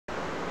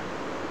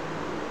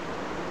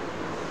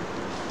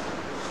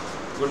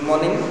Good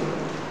morning.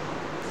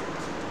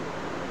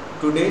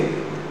 Today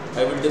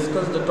I will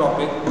discuss the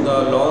topic the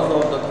laws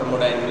of the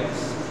thermodynamics.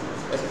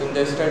 As in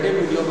the study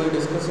video we will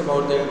discuss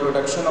about the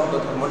introduction of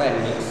the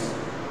thermodynamics.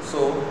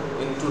 So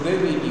in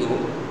today's video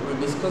we will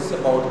discuss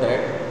about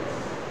that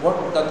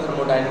what the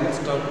thermodynamics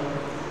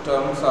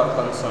terms are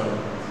concerned.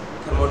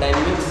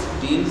 Thermodynamics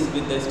deals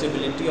with the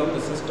stability of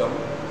the system.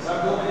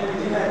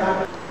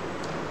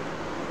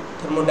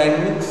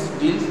 Thermodynamics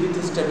deals with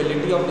the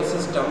stability of the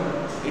system.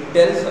 It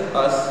tells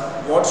us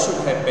what should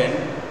happen,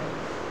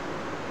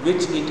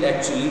 which it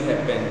actually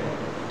happened.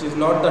 It is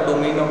not the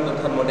domain of the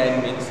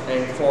thermodynamics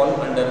and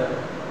fall under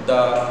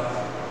the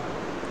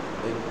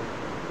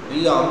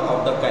realm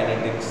of the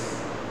kinetics.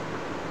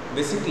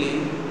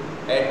 Basically,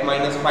 at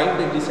 -5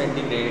 degrees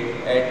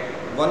centigrade at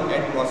 1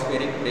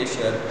 atmospheric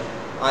pressure,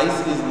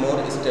 ice is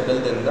more stable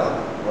than the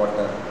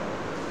water.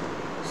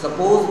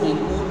 Suppose we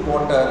cool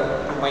water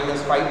to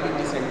 -5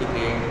 degrees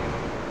centigrade.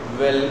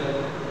 Well,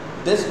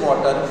 this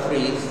water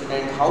freeze,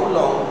 and how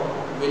long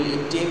will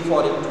it take for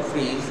it to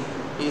freeze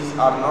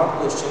are not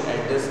question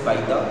addressed by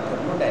the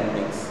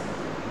thermodynamics.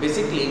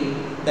 Basically,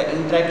 the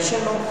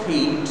interaction of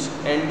heat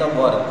and the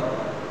work.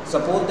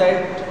 Suppose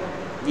that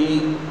we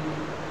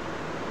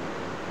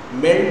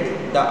melt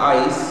the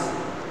ice,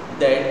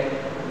 that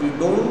we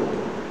don't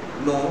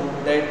know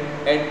that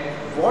at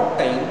what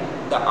time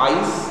the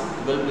ice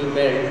will be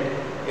melted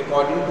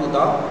according to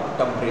the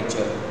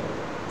temperature.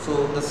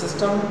 So the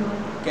system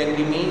can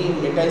remain in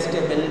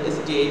metastable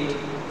state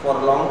for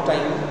a long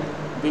time.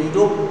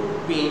 Window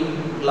pane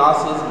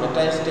glass is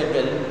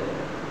metastable,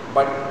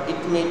 but it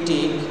may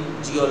take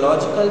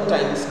geological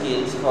time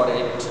scales for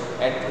it.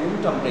 At room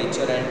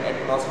temperature and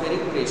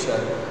atmospheric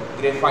pressure,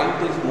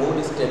 graphite is more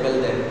stable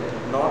than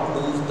not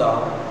lose the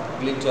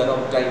glitter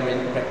of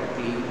diamond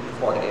practically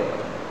forever.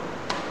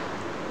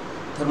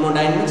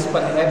 Thermodynamics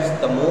perhaps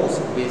the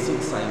most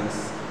basic science.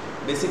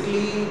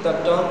 Basically, the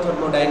term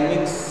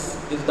thermodynamics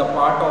is the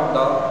part of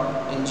the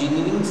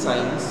engineering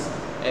science,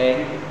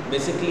 and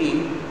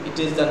basically it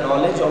is the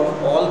knowledge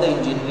of all the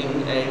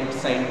engineering, and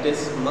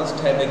scientists must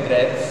have a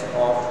grasp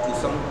of to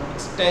some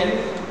extent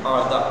or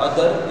the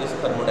other is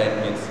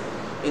thermodynamics.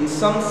 In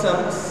some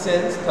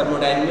sense,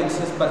 thermodynamics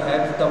is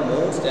perhaps the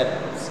most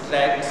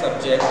abstract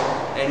subject,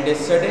 and a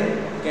student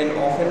can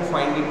often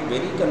find it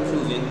very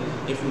confusing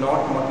if not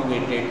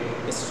motivated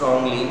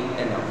strongly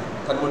enough.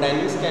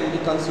 Thermodynamics can be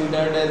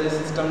considered as a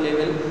system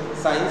level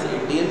science.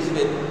 It deals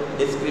with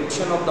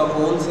description of the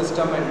whole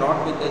system and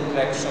not with the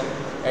interaction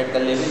at the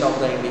level of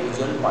the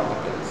individual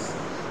particles.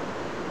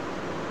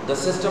 The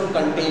system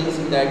contains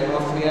in the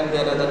atmosphere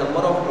there are the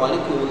number of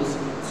molecules,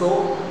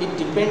 so it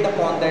depends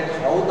upon that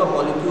how the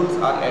molecules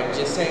are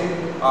adjacent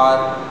or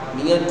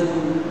near to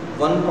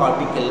one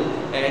particle,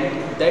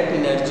 and that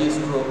energy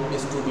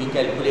is to be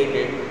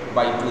calculated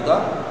by to the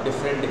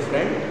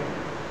different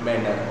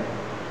manner.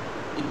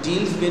 It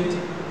deals with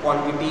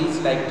quantities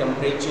like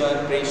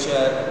temperature,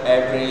 pressure,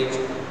 average,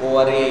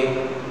 over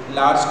a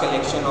large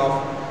collection of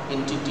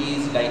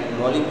entities like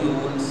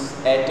molecules,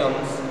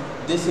 atoms.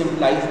 This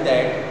implies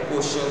that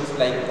questions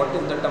like what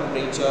is the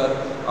temperature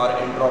or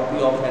entropy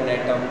of an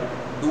atom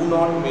do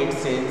not make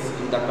sense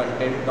in the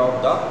content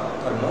of the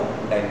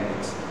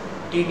thermodynamics.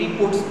 TD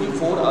puts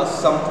before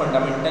us some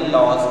fundamental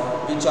laws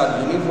which are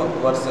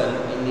universal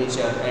in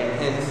nature and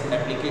hence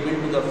applicable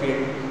to the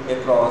field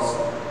across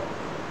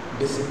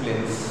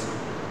disciplines.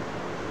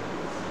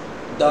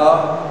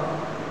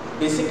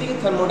 Basically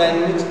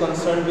thermodynamics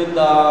concerned with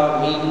the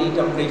mainly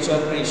temperature,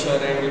 pressure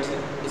and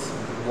its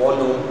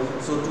volume.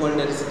 So to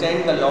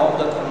understand the law of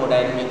the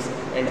thermodynamics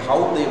and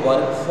how they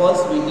work,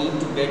 first we need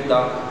to get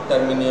the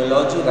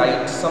terminology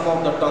right. Some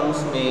of the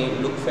terms may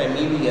look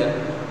familiar,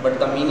 but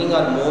the meaning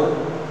are more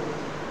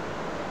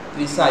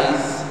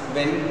precise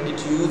when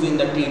it's used in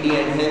the TD,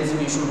 and hence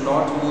we should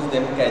not use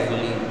them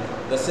casually.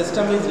 The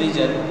system is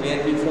region where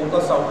we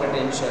focus our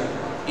attention,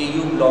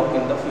 AU block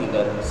in the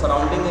figure.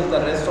 Surrounding is the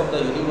rest of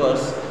the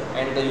universe,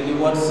 and the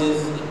universe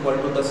is equal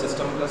to the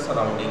system plus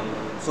surrounding.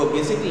 So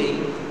basically,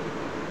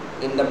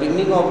 in the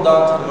beginning of the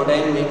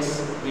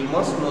thermodynamics, we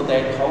must know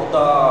that how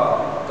the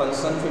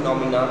concerned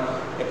phenomena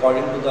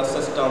according to the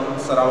system,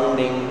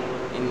 surrounding,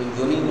 in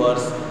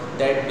universe,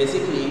 that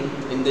basically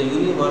in the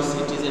universe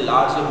it is a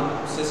large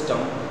system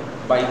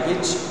by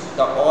which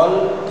the all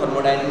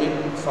thermodynamic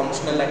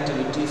functional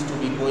activities to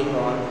be going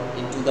on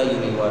into the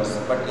universe.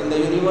 But in the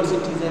universe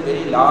it is a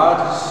very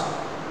large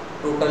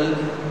total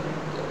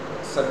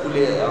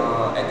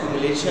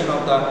accumulation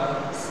of the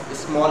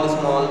small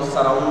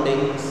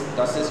surroundings,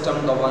 the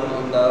system, the one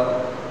in the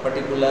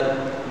particular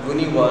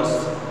universe.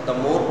 The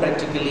more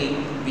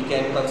practically we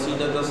can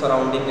consider the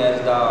surrounding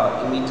as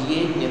the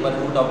immediate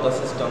neighborhood of the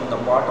system, the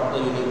part of the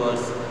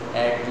universe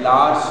at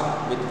large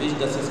with which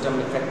the system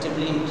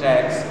effectively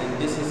interacts. In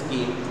this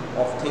scheme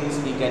of things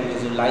we can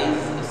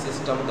visualize the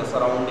system, the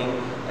surrounding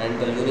and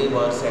the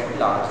universe at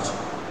large.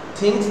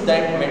 Things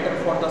that matter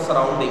for the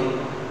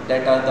surrounding,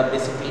 that are the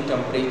basically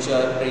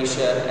temperature,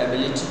 pressure,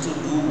 ability to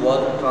do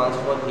work,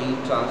 transfer heat,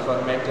 transfer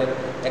matter,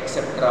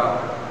 etc.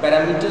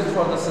 Parameters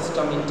for the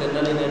system: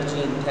 internal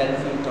energy,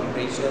 enthalpy,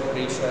 temperature,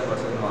 pressure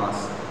versus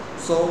mass.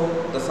 So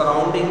the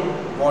surrounding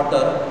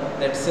water,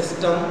 that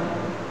system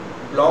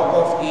block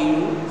of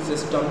AU,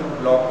 system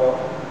block of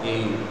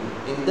AU.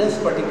 In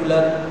this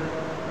particular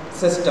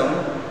system,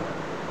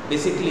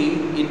 basically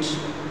it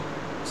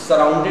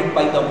surrounded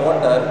by the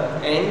water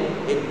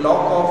and a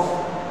block of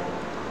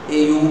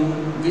AU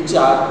which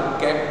are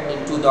kept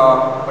into the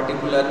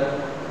particular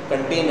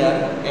container,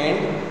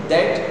 and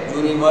that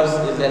universe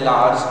is a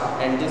large,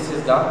 and this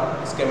is the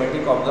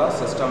schematic of the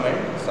system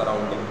and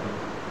surrounding.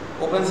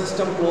 Open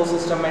system, closed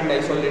system and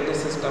isolated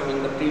system.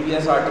 In the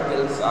previous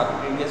articles or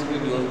previous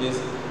videos, this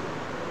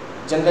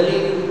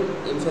generally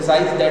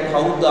emphasize that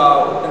how the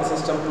open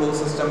system,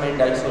 closed system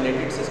and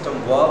isolated system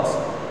works,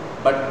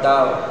 but the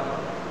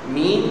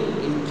main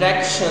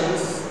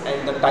interactions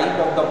and the type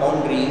of the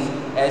boundaries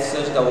as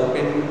such, the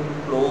open,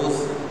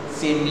 closed,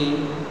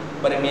 semi,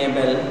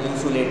 permeable,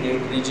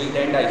 insulated, rigid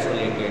and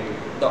isolated,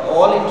 the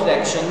all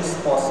interactions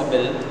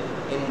possible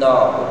in the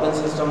open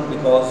system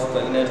because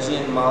the energy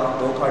and mass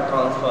both are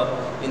transferred.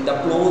 In the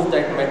closed,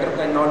 that matter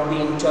cannot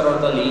be inter or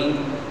the leave,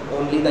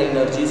 only the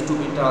energy is to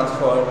be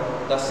transferred.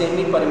 The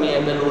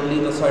semi-permeable, only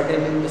the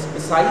certain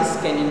species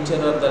can inter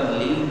or the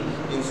leave.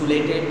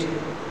 Insulated,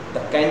 the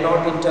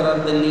cannot inter or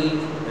the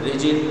leave.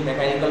 Rigid,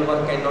 mechanical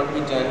work cannot be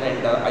done,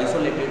 and the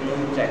isolated, no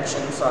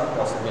interactions are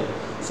possible.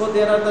 So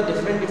there are the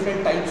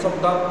different types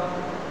of the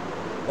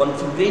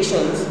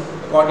configurations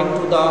according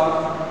to the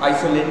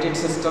isolated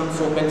systems,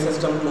 open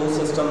system, closed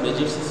system,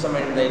 rigid system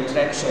and the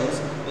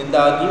interactions. In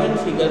the given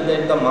figure,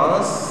 that the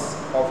mass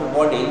of a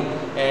body,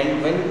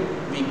 and when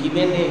we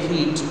given a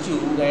heat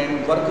Q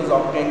and work is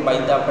obtained by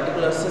the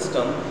particular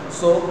system,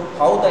 so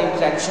how the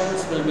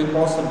interactions will be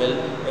possible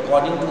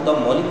according to the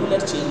molecular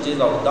changes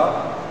of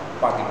the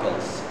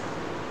particles.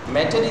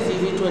 Matter is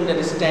easy to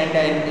understand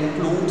and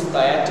includes the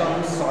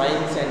atoms,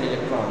 ions and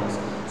electrons.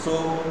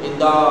 So in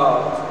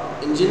the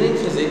engineering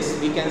physics,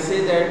 we can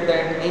say that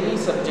any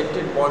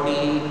subjected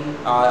body,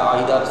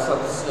 either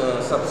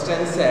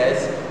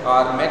substances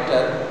or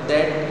matter,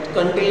 that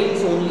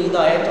contains only the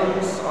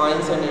atoms,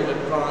 ions and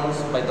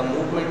electrons. By the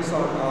movements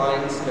of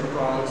ions,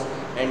 electrons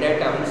and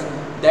atoms,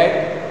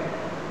 that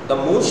the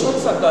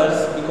motions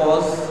occurs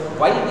because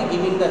while we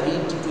giving the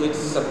heat to its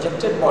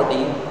subjected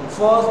body,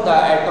 first the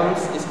atoms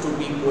is to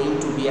be going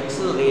to be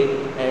accelerate,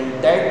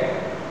 and that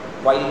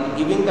while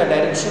giving the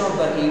direction of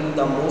the heat,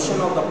 the motion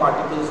of the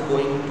particles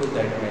going to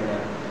that manner.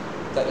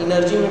 The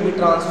energy may be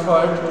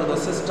transferred to the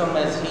system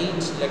as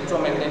heat,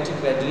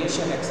 electromagnetic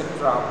radiation,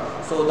 etc.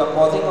 So the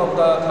causing of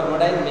the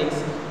thermodynamics,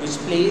 which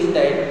plays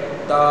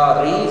that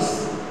the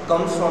rays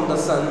comes from the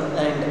sun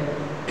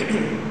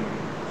and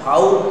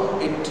how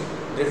it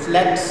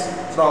reflects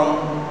from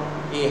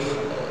a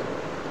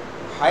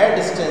higher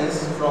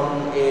distance,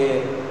 from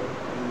a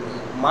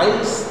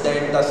miles,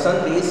 that the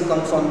sun rays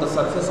comes on the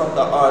surface of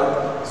the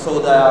earth. So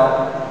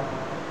the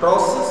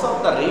process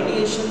of the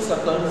radiation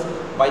occurs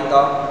by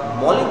the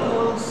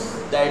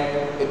molecules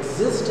that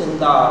exist in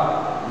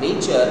the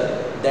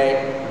nature,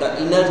 that the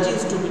energy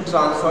is to be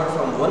transferred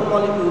from one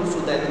molecule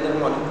to the another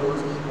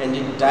molecules, and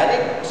it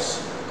direct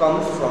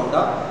comes from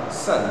the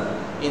sun.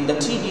 In the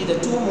 3D, the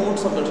two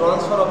modes of the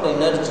transfer of the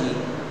energy,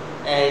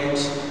 and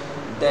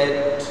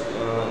that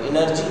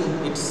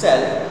energy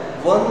itself,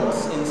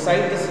 once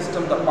inside the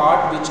system, the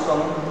part which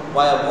come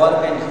via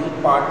work and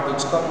heat part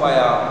which come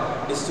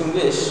via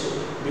distinguish.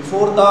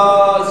 Before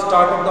the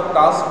start of the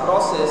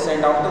process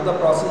and after the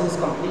process is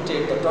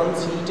completed, the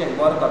terms heat and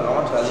work are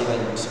not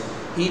relevant.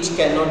 Heat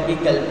cannot be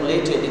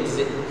calculated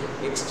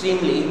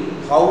extremely,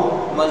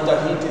 how much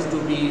the heat is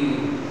to be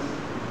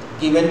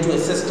given to a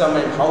system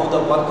and how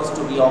the work is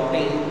to be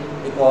obtained,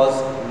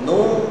 because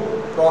no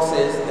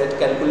process that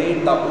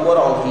calculate the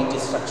overall heat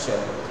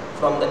structure.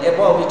 From the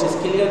above, it is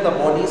clear the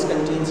bodies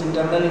contains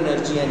internal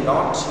energy and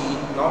not heat,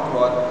 not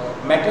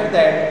work. Matter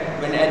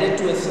that when added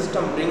to a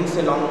system brings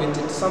along with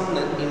it some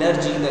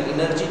energy. The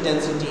energy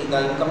density,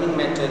 the incoming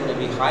matter may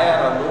be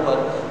higher or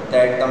lower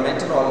that the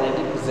matter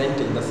already present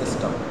in the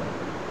system.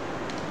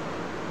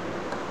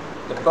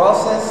 The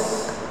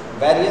process,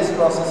 various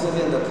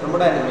processes in the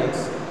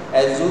thermodynamics.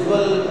 As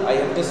usual, I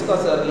have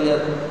discussed earlier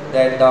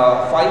that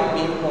the 5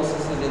 main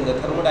processes in the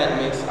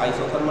thermodynamics: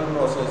 isothermal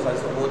process,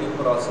 isobaric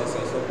process,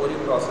 isoporic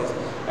process,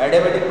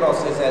 adiabatic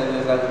process,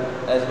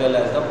 as well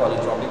as the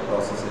polytropic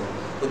processes.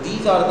 So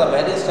these are the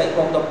various type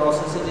of the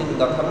processes in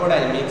the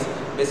thermodynamics.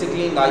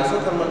 Basically, in the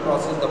isothermal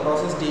process, the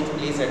process takes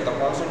place at the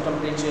constant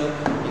temperature.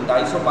 In the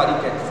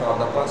isobaric, at for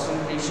the constant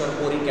pressure,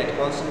 poric at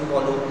constant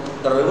volume.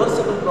 The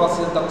reversible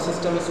process, the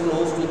system is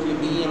closed to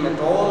equilibrium at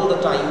all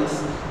the times,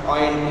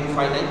 and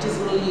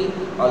infinitesimally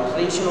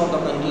alteration of the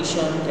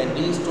condition can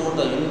restore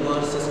the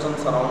universe system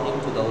surrounding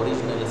to the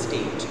original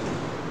state.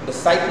 The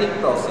cyclic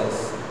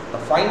process, the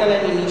final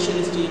and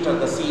initial state are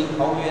the same,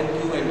 however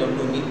Q and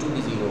W need to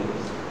be 0.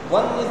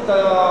 One is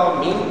the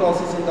main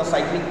process in the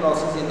cyclic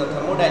process in the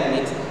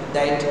thermodynamics,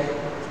 that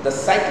The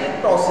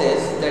cyclic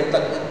process, that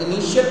the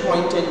initial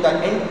point and the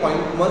end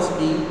point must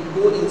be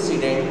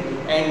coincident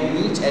and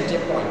meet at a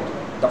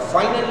point. The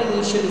final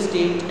initial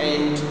state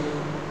and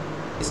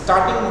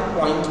starting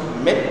point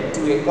met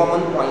to a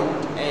common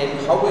point, and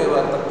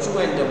however the Q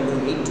and W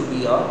need to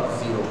be a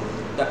 0.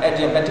 The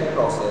adiabatic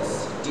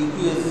process,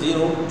 dQ is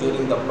 0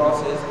 during the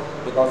process,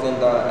 because in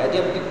the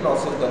adiabatic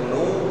process the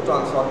no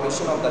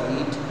transformation of the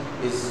heat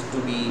is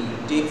to be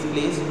takes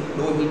place,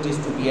 no heat is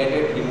to be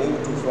added,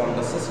 removed from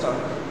the system.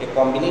 A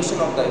combination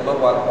of the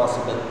above are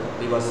possible,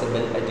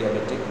 reversible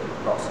adiabatic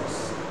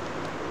process.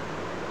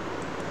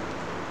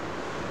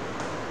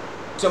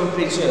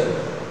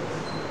 Temperature.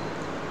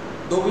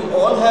 Though we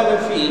all have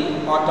a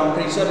feel or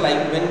temperature,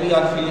 like when we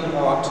are feeling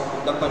hot,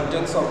 the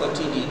contents of the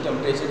TD,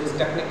 temperature is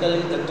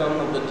technically the term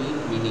of the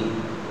deep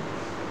meaning.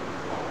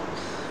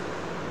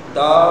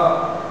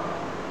 The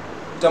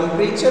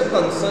temperature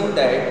concern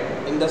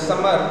that in the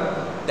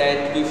summer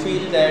that we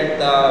feel that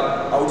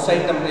the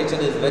outside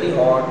temperature is very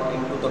hot,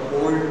 into the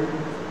cold,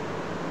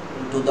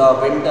 into the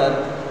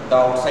winter the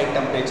outside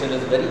temperature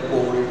is very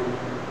cold,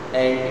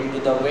 and into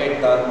the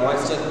wet the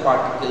moisture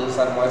particles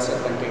or moisture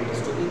content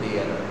is to be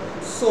there.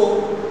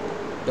 So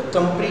the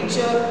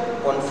temperature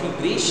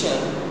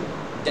configuration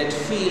that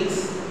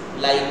feels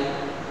like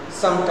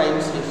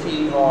sometimes we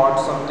feel hot,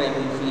 sometimes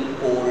we feel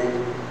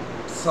cold,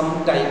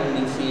 sometimes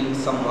we feel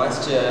some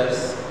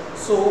moistures.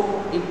 So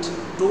it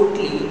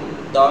totally,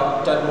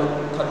 the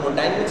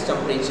thermodynamics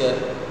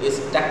temperature is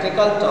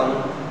technical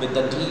term with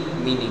the deep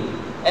meaning.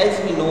 As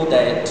we know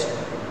that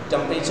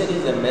temperature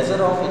is a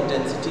measure of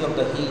intensity of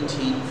the heat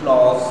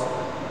flows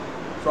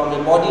from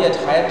a body at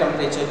higher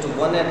temperature to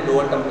one at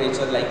lower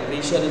temperature. Like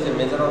pressure is a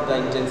measure of the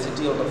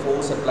intensity of the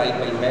force applied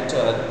by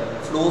matter,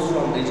 flows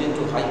from region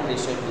to high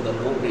pressure to the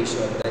low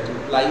pressure. That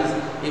implies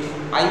if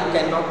I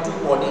cannot two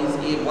bodies,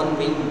 A one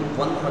being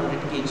 100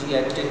 kg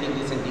at 10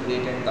 degrees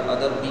centigrade and the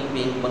other B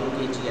being 1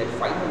 kg at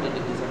 500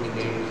 degrees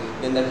centigrade,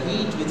 then the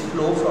heat which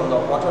flow from the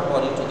hotter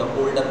body to the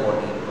colder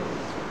body.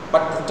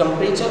 But the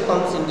temperature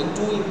comes into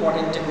two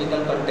important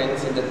technical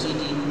contents in the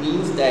TD,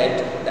 means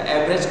that the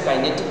average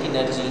kinetic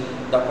energy,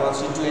 the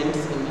constituents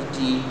in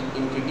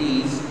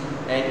TDs,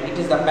 and it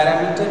is the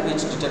parameter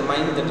which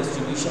determines the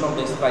distribution of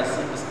the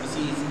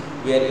species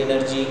where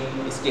energy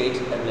states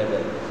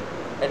available.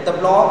 At the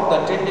block,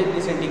 the 10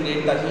 degrees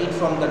centigrade, the heat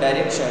from the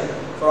direction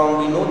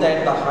from, we know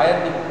that the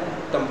higher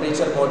the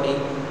temperature body,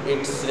 it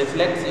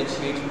reflects its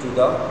heat to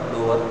the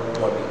lower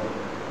body.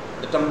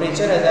 The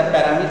temperature as a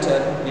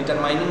parameter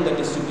determining the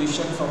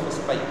distributions of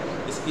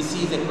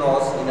species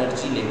across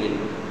energy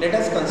level. Let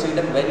us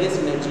consider various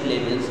energy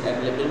levels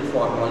available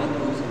for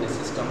molecules in a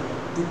system.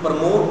 To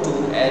promote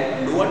to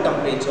at lower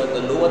temperature,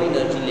 the lower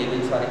energy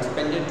levels are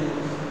expanded to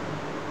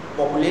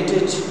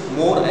populated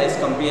more as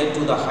compared to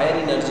the higher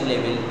energy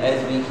level.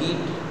 As we heat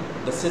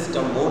the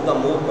system more, the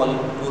more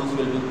molecules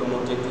will be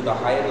promoted to the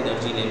higher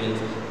energy levels.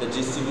 The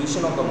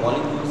distribution of the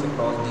molecules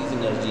across these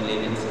energy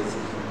levels is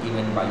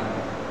given by.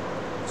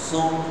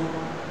 So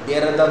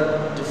there are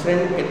the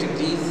different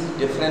categories,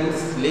 different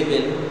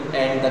level,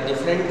 and the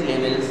different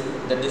levels,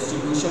 the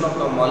distribution of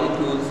the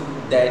molecules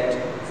that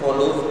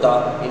follows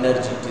the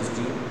energy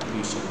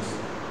distributions.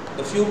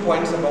 The few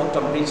points about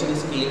temperature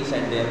scales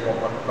and their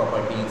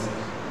properties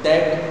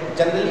that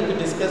generally we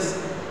discuss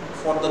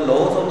for the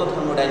laws of the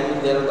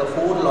thermodynamics. There are the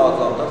four laws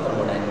of the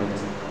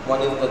thermodynamics.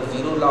 One is the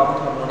zero law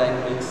of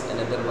thermodynamics,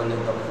 another one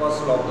is the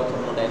first law of the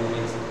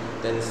thermodynamics,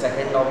 then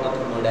second law of the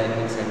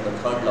thermodynamics, and the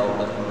third law of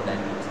the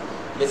thermodynamics.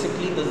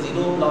 Basically, the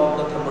zero law of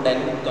the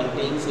thermodynamics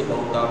contains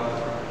about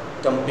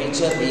the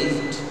temperature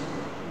based.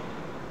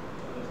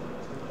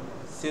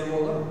 Save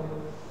होगा?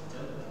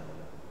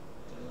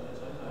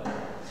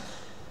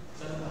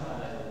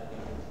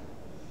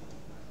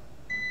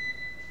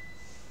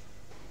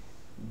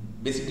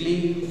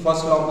 Basically,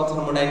 first law of the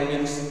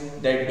thermodynamics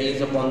that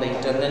based upon the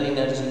internal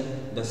energy.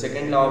 The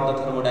second law of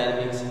the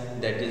thermodynamics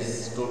that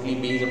is totally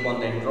based upon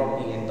the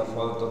entropy, and the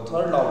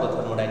third law of the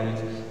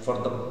thermodynamics for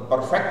the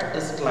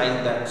perfect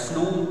line, the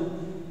absolute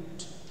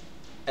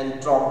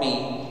entropy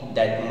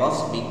that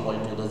must be equal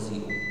to the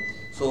zero.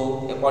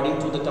 So according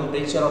to the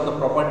temperature of the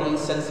properties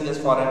Celsius,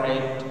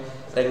 Fahrenheit,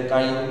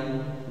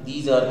 Rankine,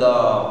 these are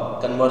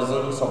the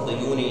conversions of the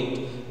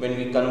unit. When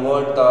we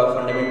convert the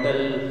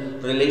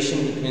fundamental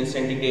relation between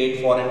centigrade,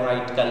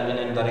 Fahrenheit, Kelvin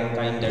and the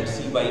Rankine, that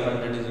C by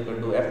 100 is equal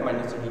to F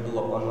minus 32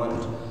 upon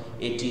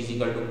 180 is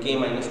equal to K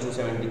minus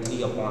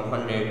 273 upon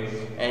 100,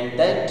 and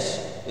that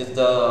is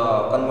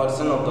the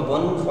conversion of the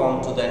one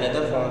form to the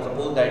another form.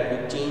 Suppose that we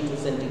change the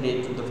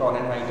centigrade to the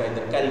Fahrenheit or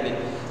the Kelvin,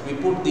 we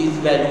put these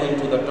value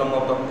into the term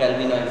of the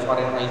Kelvin and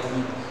Fahrenheit,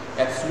 we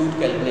absolute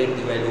calculate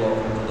the value of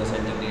into the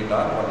centigrade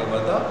or whatever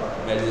the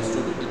value is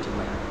to be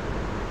determined.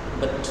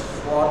 But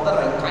for the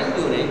Rankine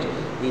unit,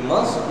 we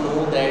must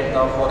know that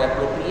for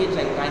appropriate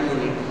Rankine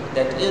unit,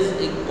 that is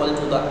equal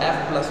to the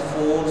F plus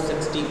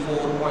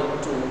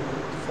 464.2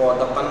 for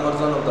the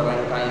conversion of the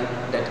Rankine,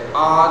 that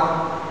R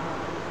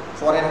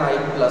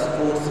Fahrenheit plus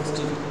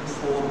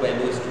 464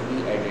 values to be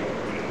added.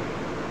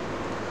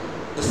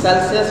 The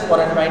Celsius,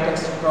 Fahrenheit,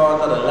 etc.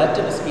 are the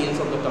relative scales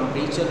of the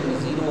temperature, and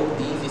zero of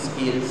these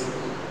scales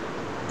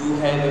do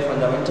have a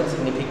fundamental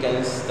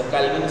significance. The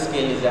Kelvin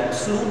scale is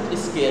absolute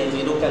scale,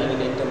 0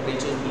 Kelvin, and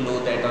temperatures below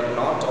that are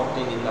not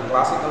obtained in the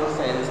classical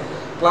sense.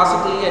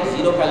 Classically, at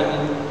 0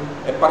 Kelvin,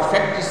 a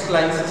perfect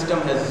crystalline system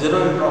has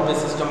zero entropy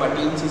system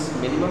attains its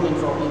minimum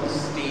entropy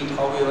state.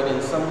 However,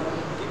 in some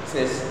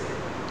cases,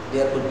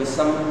 there could be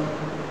some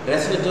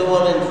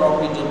residual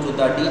entropy due to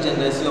the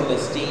degeneracy of the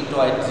state,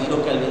 or at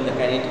 0 Kelvin, the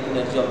kinetic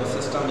energy of the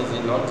system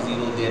is not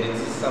zero. There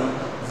exists some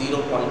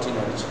 0 point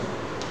energy.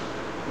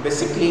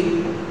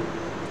 Basically,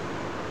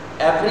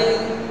 every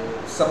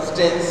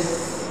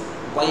substance,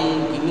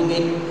 while giving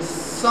it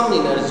some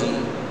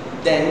energy,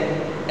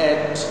 then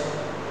at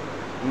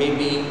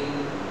maybe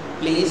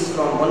placed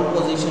from one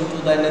position to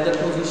the another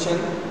position,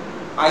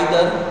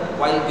 either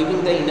while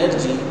giving the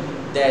energy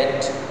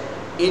that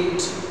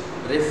it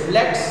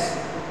reflects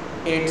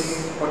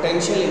its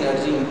potential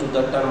energy into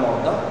the term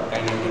of the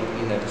kinetic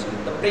energy.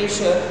 The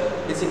pressure,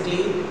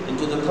 basically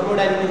into the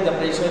thermodynamics, the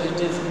pressure,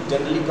 it is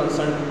generally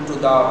concerned to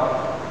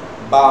the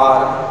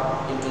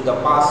bar, into the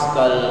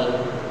Pascal,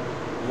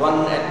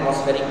 1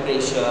 atmospheric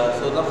pressure,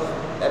 so the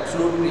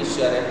absolute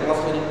pressure,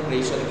 atmospheric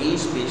pressure,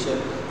 gauge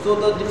pressure. So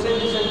the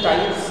different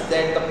types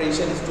that the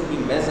pressure is to be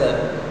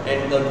measured,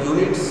 and the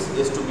units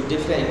is to be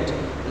different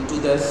into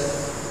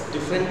this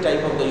different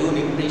type of the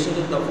unit. Pressure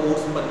is the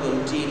force per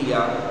unit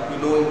area. You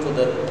know, into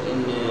the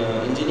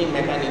engineering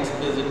mechanics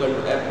is equal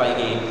to F by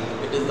A.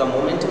 It is the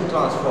momentum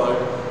transferred,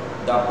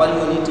 the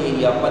per unit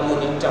area, per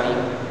unit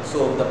time.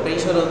 So the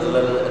pressure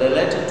is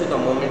related to the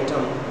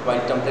momentum,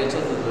 while temperature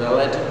is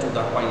related to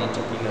the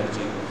kinetic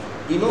energy.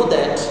 We know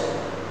that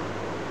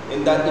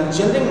in the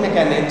engineering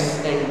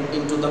mechanics and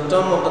into the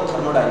term of the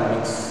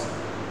thermodynamics,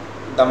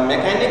 the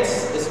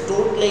mechanics is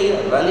totally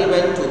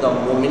relevant to the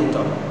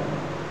momentum.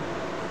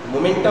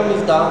 Momentum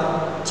is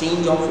the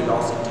change of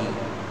velocity,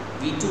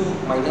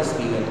 V2 minus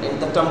V1, and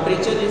the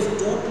temperature is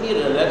totally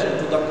related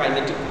to the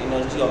kinetic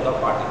energy of the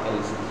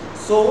particles.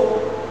 So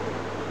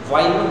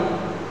while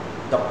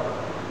the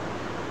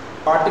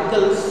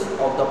particles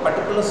of the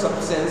particular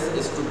substance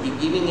is to be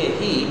giving a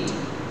heat,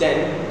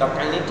 then the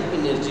kinetic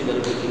energy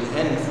will be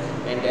enhanced,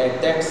 and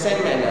at that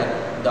same manner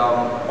the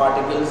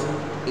particles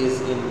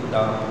is in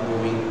the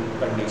moving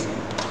condition.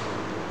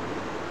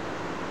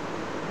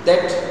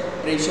 That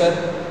pressure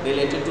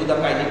related to the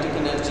kinetic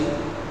energy.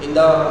 In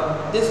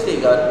this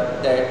figure,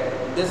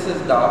 that this is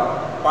the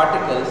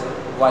particles,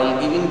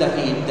 while giving the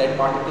heat, that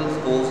particles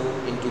goes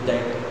into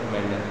that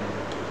manner.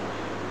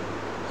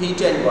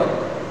 Heat and work.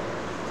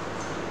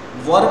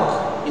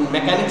 Work in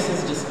mechanics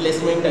is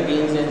displacement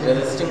against a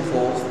resisting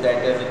force,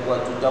 that is equal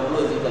to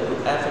W is equal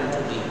to F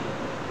into D.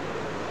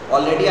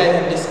 Already I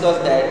have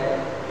discussed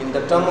that in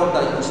the term of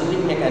the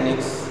engineering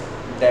mechanics,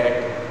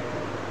 that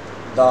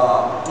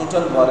the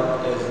total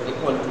work is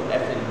equal to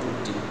F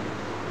into T.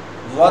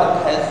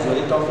 Work has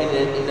unit of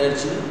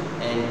energy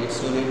and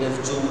its unit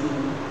is joule.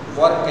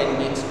 Work can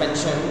be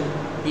expansion,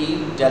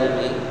 P, del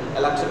V,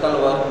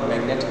 electrical work,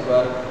 magnetic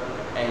work,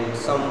 and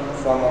some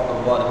form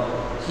of the work.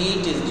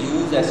 Heat is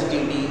used as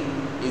TD,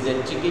 is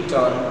a tricky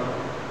term,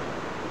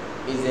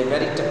 is a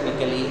very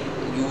technically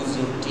used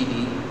in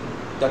TD.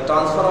 The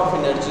transfer of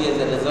energy as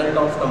a result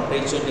of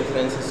temperature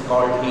difference is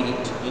called heat.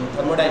 In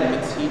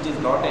thermodynamics, heat is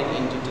not an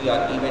entity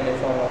or even a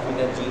form of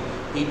energy.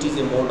 Heat is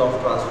a mode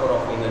of transfer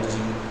of energy.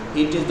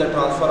 Heat is the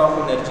transfer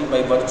of energy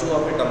by virtue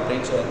of a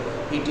temperature.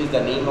 Heat is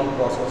the name of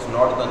process,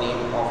 not the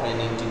name of an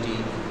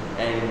entity,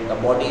 and the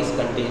bodies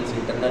contains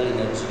internal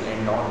energy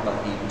and not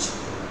the heat.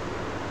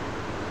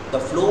 The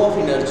flow of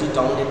energy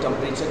down a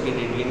temperature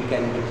gradient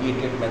can be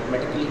created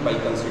mathematically by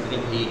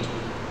considering heat.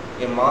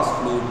 A mass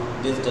fluid,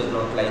 this does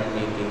not like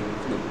making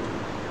fluid.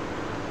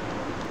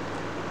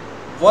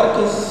 Work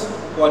is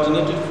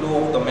coordinated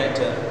flow of the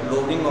matter.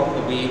 Loading of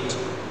a weight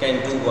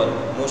can do work.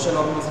 Motion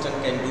of piston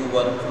can do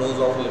work. Flows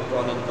of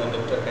electron in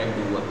conductor can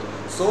do work.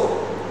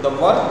 So the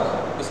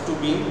work is to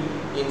be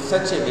in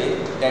such a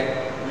way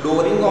that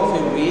lowering of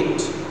a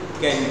weight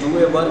can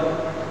do a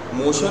work.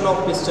 Motion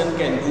of piston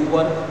can do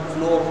work.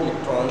 Flow of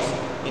electrons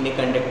in a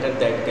conductor,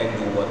 that can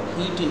do work.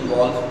 Heat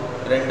involves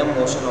random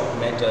motion of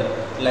matter,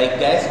 like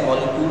gas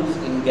molecules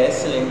in gas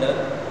cylinder,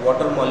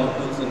 water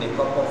molecules in a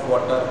cup of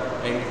water,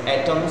 and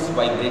atoms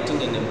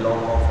vibrating in a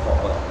block of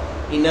copper.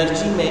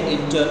 Energy may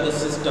enter the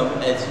system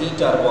as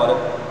heat or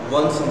work.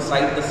 Once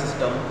inside the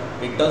system,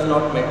 it does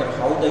not matter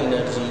how the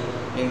energy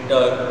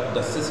entered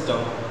the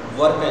system.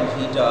 Work and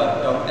heat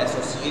are term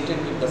associated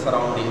with the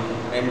surrounding,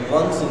 and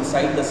once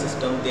inside the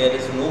system, there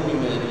is no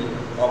memory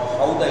of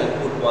how the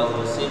input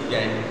was received,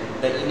 and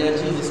the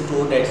energy is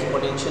stored as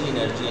potential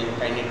energy and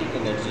kinetic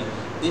energy.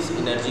 This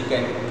energy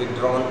can be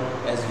withdrawn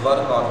as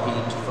work or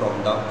heat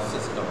from the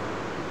system.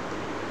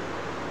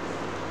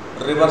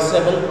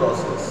 Reversible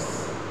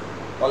process.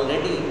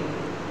 Already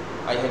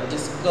I have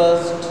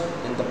discussed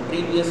in the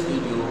previous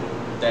video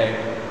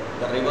that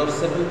the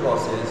reversible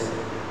process,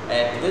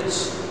 at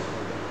which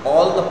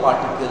all the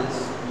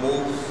particles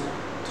move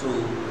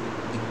through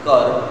the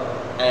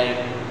curve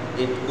and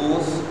it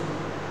goes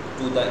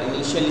to the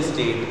initial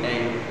state,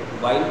 and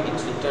while it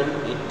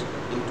returned it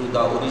into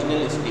the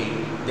original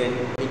state, then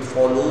it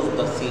follows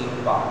the same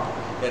path.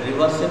 A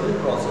reversible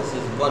process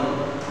is one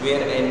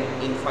where an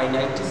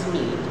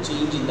infinitesimal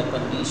change in the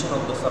condition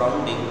of the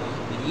surrounding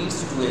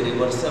leads to a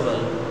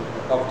reversible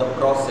of the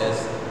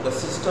process. The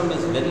system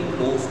is very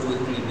close to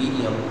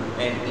equilibrium,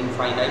 and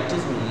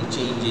infinitesimally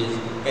changes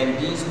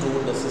can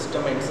restore the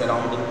system and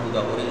surrounding to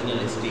the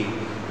original state.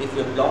 If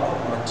a block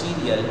of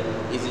material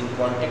is in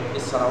contact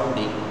with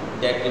surrounding,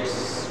 that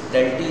its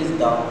delta is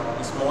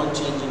the small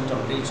change in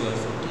temperature,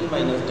 so T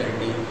minus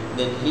delta,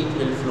 then heat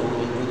will flow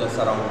into the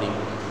surrounding.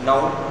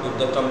 Now, if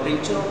the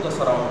temperature of the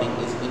surrounding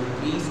is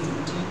increased to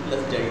T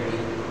plus delta,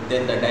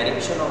 then the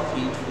direction of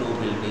heat flow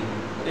will be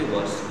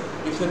reversed.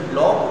 If a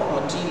block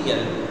of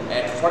material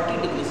at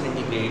 40 degrees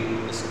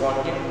centigrade is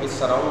contact with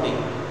surrounding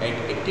at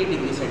 80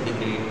 degrees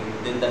centigrade,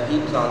 then the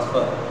heat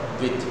transfer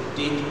which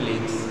takes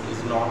place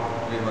is not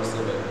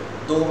reversible.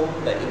 Though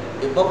the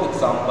above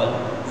example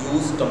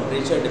use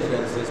temperature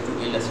differences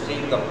to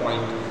illustrate the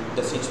point,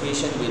 the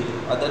situation with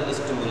other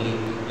stimuli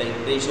like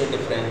pressure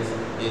difference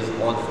is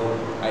also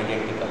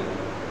identical.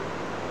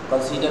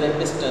 Consider a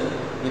piston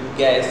with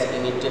gas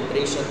in a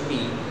temperature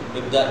P.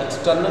 If the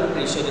external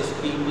pressure is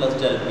P plus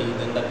del P,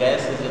 then the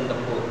gas is in the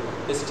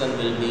piston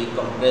will be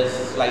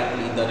compressed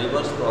slightly. The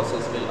reverse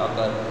process will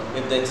occur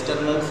if the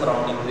external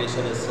surrounding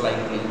pressure is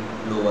slightly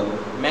lower.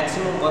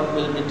 Maximum work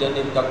will be done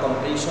if the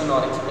compression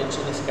or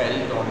expansion is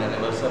carried on a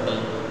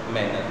reversible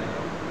manner.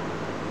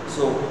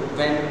 So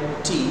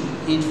when T,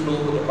 heat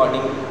flow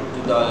according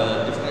to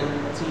the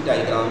different T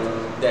diagrams,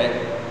 that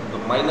the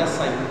minus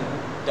sign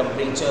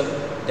temperature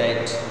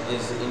that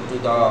is into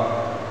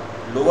the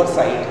lower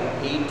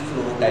side, heat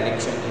flow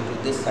direction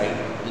into this side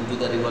into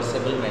the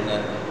reversible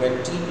manner.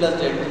 When T plus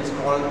delta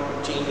small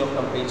change of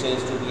temperature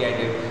is to be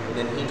added,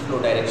 then heat flow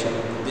direction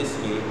into this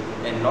way,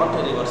 and not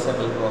a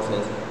reversible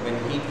process. When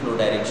heat flow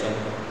direction,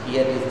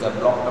 here is the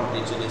block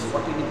temperature is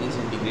 40 degrees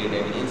centigrade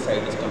and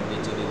inside this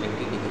temperature is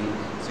 80 degrees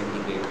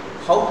centigrade.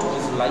 How to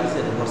visualize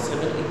a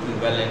reversible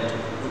equivalent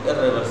to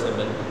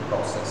irreversible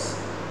process?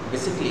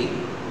 Basically,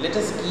 let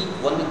us keep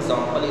one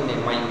example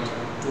in mind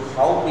to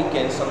how we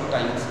can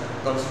sometimes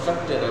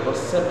construct a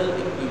reversible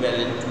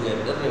equivalent to a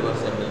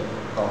irreversible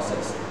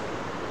process.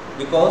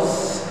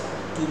 Because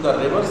to the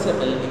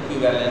reversible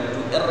equivalent to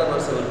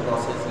irreversible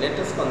process, let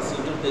us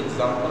consider the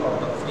example of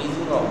the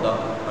freezing of the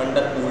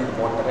undercooled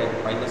water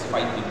at minus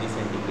 5 degrees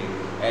centigrade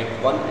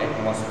at 1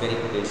 atmospheric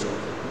pressure.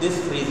 This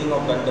freezing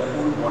of the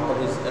undercooled water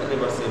is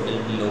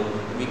irreversible below.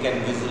 We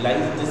can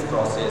visualize this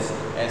process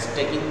as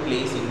taking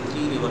place in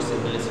 3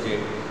 reversible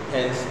states,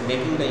 hence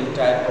making the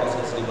entire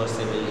process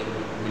reversibly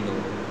below.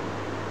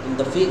 In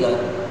the figure,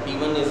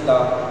 P1 is the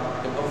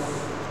above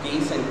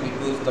case and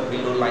P2 is the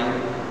below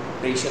line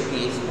pressure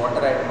case,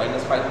 water at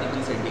minus 5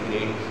 degrees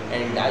centigrade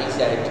and ice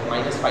at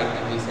minus 5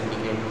 degrees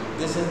centigrade.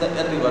 This is the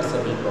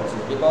irreversible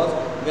process, because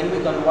when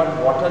we convert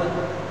water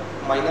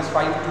minus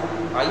 5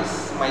 to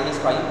ice minus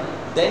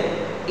 5,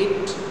 then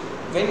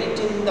when it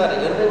in the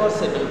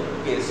irreversible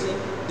case,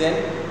 then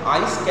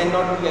ice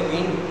cannot be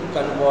again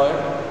converted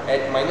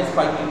at minus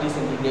 5 degrees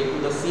centigrade to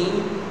the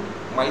same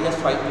minus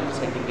 5 degrees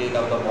centigrade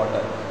of the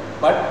water.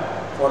 But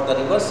for the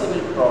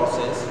reversible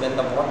process, when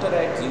the water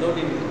at 0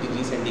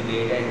 degrees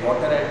centigrade and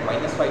water at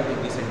minus 5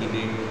 degrees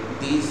centigrade,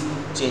 these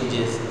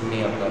changes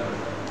may occur.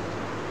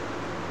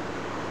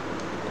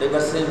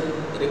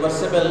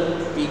 Reversible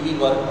PV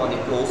work on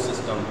a closed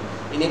system.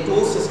 In a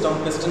closed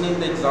system, piston in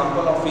the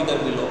example of figure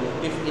below,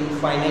 if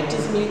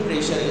infinitesimally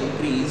pressure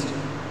increased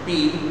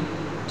P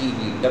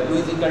dV, W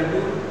is equal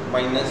to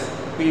minus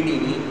P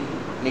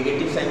dV,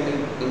 negative sign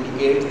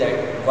indicates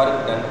that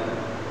work done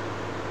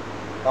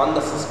on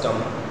the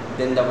system,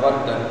 then the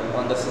work done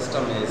on the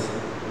system is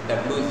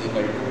W is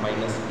equal to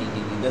minus P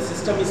dV. The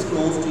system is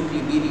close to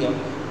equilibrium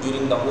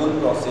during the whole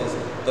process,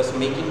 thus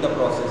making the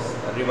process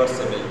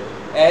reversible.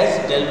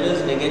 As del V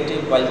is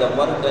negative while the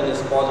work done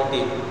is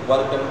positive,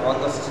 work done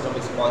on the system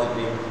is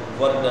positive,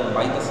 work done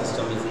by the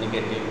system is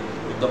negative.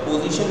 If the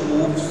position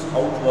moves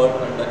outward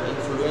under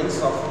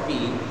influence of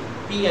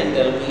P and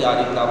del V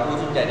are in the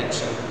opposite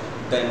direction,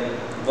 then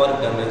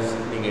work done is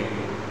negative.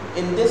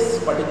 In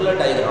this particular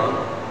diagram,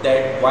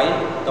 that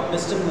while the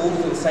piston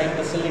moves inside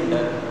the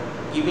cylinder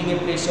giving a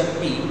pressure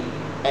P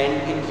and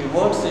it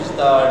reverses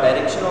the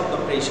direction of the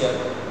pressure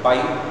by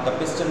the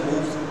piston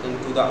moves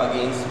into the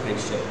against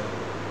pressure.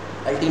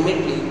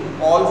 Ultimately,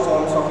 all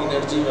forms of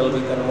energy will be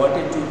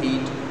converted to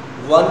heat.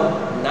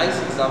 One nice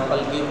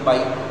example given by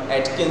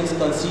Atkins: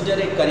 consider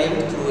a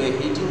current through a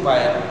heating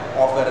wire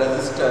of a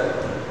resistor.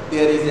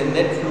 There is a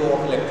net flow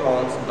of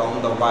electrons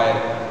down the wire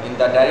in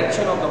the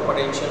direction of the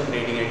potential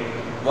gradient.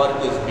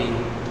 Work is being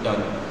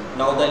done.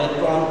 Now the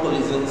electron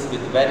collisions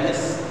with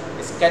various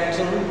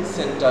scattering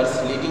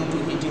centers leading to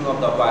heating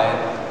of the wire.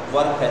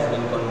 Work has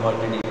been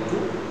converted into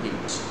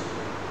heat.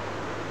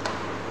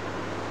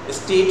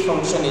 State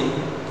function in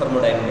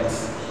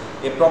thermodynamics.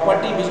 A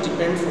property which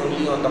depends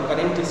only on the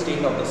current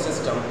state of the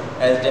system,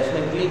 as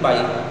definitely by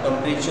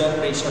temperature,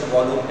 pressure,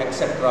 volume,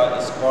 etc.,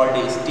 is called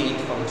a state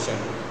function.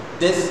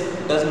 This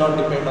does not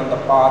depend on the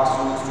path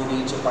used to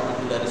reach a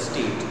particular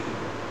state.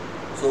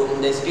 So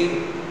in the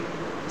state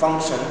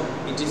function,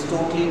 it is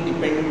totally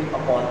dependent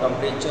upon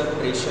temperature,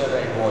 pressure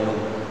and volume.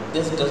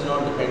 This does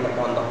not depend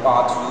upon the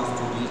path used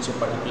to reach a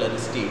particular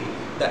state.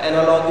 The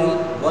analogy,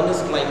 one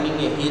is climbing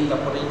a hill, the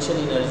potential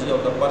energy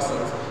of the person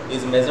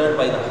is measured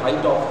by the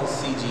height of his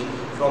CG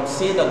from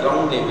say the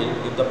ground level.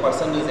 If the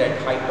person is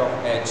at height of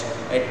h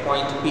at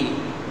point P,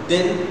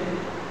 then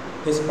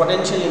his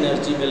potential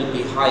energy will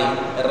be high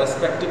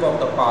irrespective of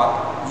the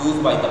path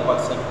used by the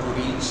person to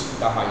reach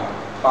the height.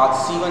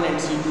 Path C1 and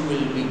C2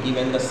 will be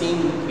given the same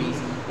increase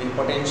in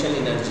potential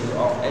energy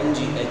of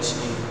mgh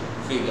in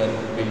figure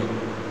below.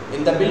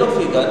 In the below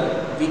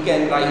figure, we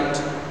can write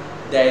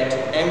that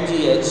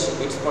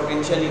mgh, its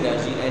potential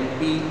energy, and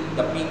P,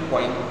 the peak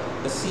point.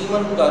 The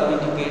C1 curve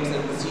indicates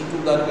and the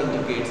C2 curve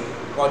indicates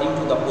according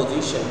to the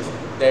positions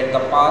that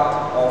the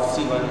path of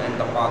C1 and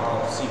the path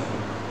of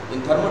C2.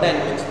 In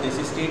thermodynamics,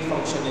 this state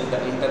function is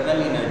the internal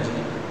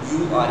energy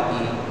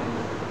URE.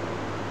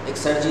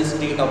 Exergy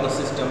state of the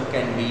system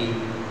can be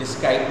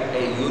described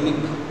a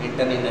unique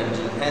internal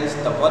energy. Hence,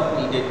 the work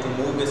needed to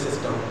move a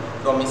system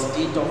from a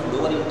state of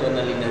lower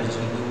internal energy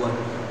U1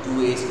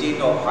 to a state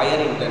of higher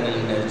internal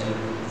energy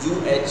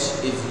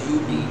UH is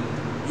UB,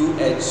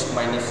 UH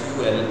minus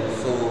UL.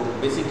 So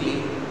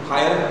basically,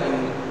 higher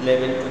in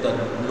level to the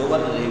lower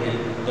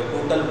level, the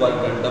total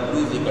work done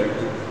W is equal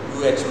to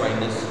UH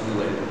minus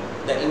UL.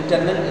 The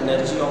internal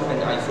energy of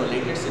an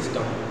isolated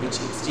system which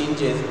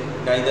exchanges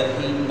neither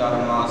heat nor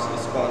mass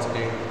is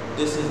constant.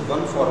 This is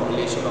one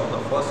formulation of the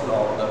first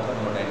law of the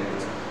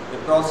thermodynamics. The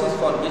process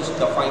for which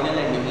the final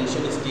and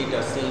initial state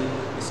are same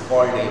is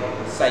called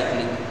a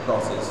cyclic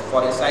process.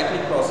 For a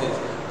cyclic process,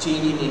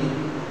 change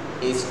in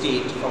a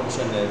state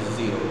function is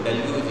 0,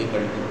 W is equal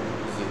to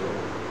 0.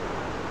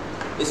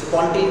 A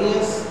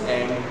spontaneous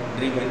and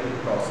driven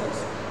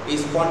process. A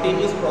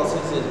spontaneous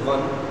process is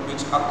one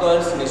which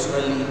occurs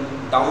naturally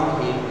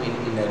downhill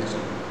in energy.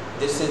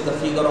 This is the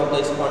figure of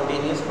the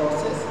spontaneous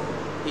process.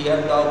 Here,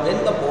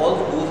 when the ball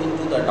goes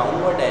into the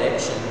downward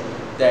direction,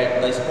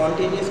 that the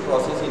spontaneous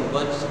process in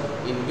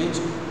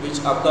which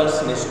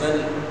occurs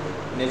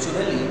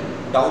naturally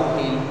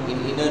downhill in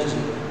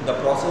energy, the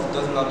process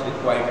does not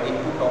require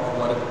input of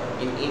work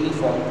in any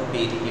form to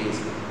take place.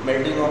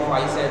 Melting of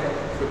ice at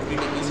 50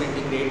 degrees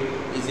centigrade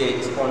is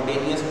a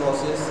spontaneous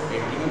process. A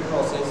driven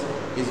process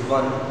is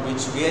one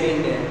which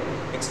wherein an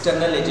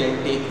external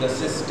agent takes the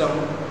system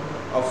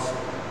of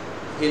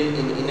hill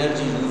in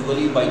energy,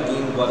 usually by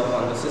doing work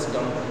on the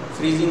system.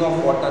 Freezing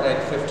of water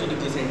at 50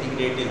 degrees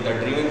centigrade is the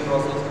driven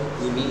process.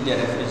 You need a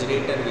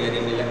refrigerator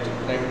wherein electric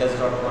current does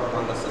not work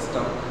on the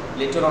system.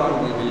 Later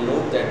on, we will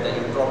note that the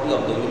entropy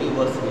of the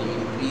universe will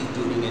increase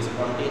during a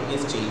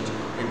spontaneous change.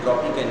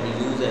 Entropy can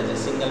be used as a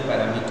single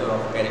parameter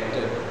of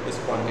character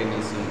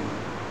spontaneously.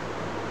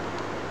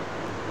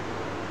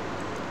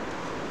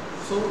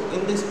 So,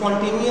 in the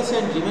spontaneous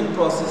and driven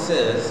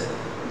processes,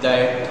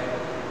 that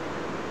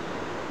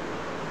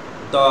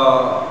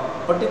the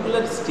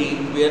particular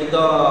state where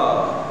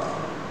the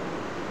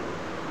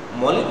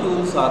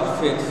molecules are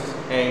fixed,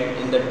 and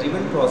in the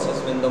driven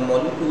process when the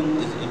molecule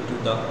is into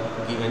the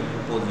given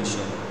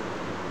position.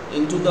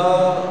 Into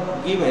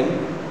the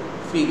given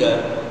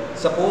figure,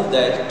 suppose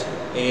that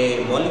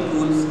a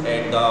molecule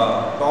at the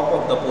top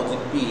of the position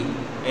P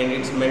and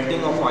its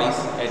melting of ice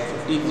at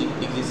 50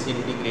 degrees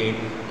centigrade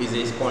is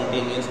a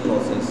spontaneous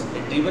process.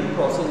 A driven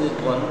process is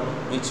one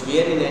which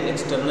wherein an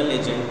external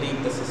agent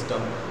takes the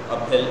system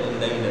uphill in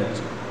the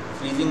energy.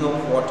 Freezing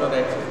of water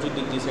at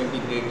 50 degrees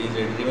centigrade is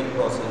a driven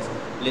process.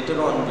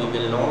 Later on, we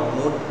will now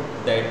note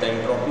that the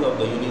entropy of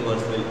the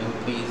universe will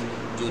increase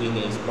during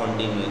a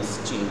spontaneous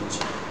change.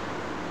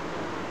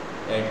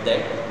 At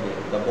that way,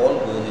 the ball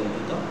goes into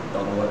the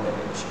downward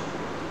direction.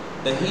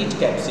 The heat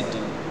capacity.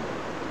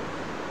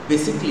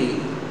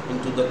 Basically,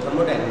 into the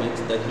thermodynamics,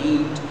 the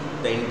heat,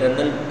 the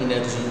internal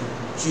energy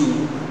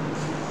Q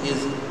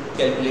is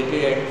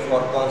calculated at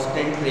for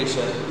constant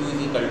pressure Q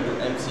is equal to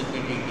mCp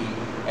dt.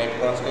 At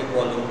constant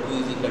volume Q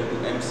is equal to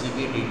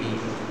mCp dt.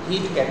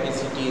 Heat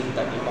capacity is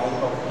the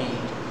amount of heat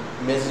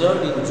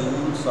measured in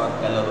joules or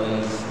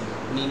calories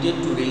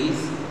needed to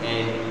raise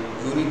an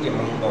unit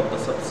amount of the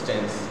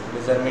substance.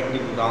 Measurement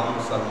in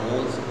grams or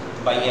moles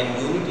by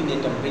an unit in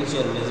a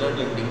temperature measured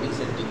in degrees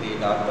centigrade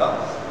or the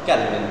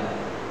Kelvin.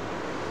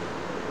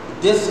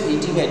 This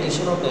heating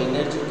addition of the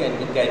energy can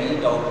be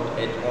carried out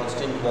at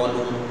constant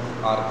volume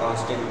or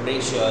constant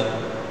pressure,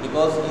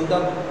 because in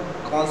the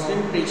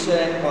constant pressure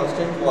and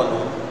constant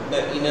volume,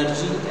 the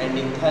energy and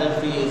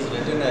enthalpy is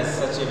written as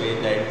such a way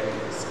that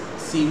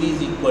Cv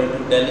is equal to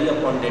del E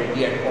upon del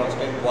T at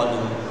constant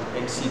volume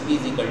and Cp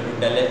is equal to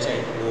del H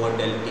over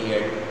del T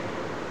at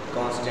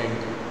constant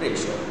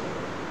pressure.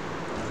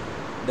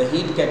 The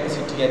heat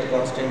capacity at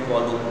constant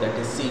volume, that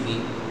is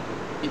Cv,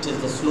 it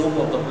is the slope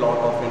of the plot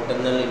of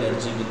internal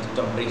energy with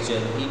temperature.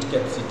 Heat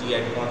capacity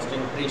at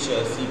constant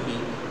pressure Cp,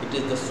 it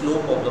is the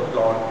slope of the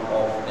plot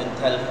of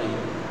enthalpy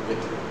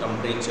with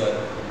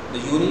temperature. The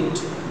unit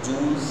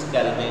joules,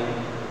 Kelvin,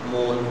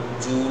 mole,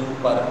 joule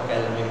per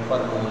Kelvin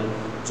per mole.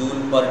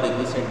 joule per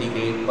degree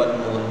centigrade per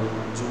mole,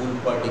 joule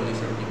per degree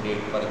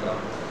centigrade per gram.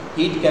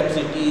 Heat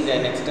capacity is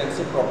an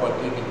extensive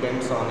property,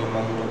 depends on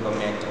amount of the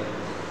matter.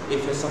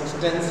 If a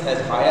substance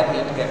has higher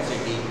heat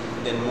capacity,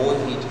 then more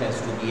heat has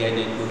to be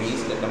added to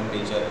raise the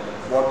temperature.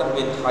 Water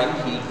with high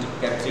heat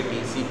capacity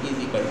Cp is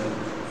equal to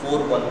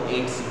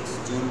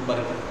 4186 joule per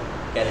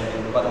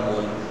Kelvin per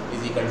mole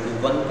is equal to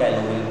 1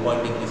 calorie per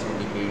degree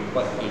centigrade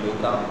per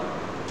kilogram.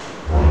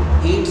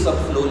 Heats up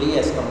slowly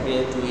as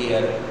compared to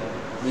air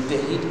with a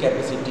heat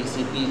capacity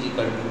Cp is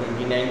equal to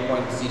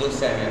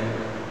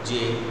 29.07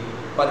 J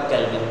per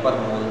Kelvin per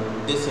mole.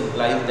 This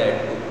implies that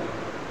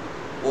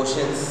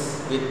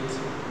oceans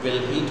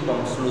will heat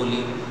pump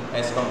slowly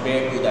as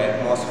compared to the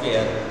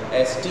atmosphere.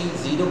 As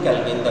T0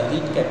 Kelvin, the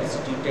heat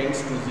capacity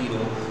tends to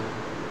 0.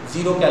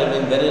 0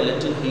 Kelvin, very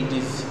little heat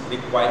is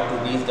required to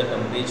raise the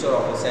temperature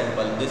of a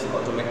sample. This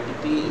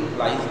automatically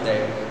implies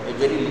that a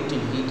very little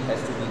heat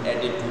has to be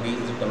added to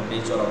raise the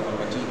temperature of a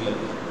material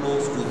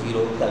close to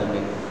 0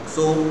 Kelvin.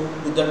 So,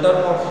 to the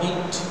term of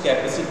heat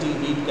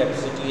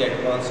capacity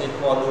at constant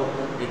volume,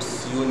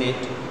 its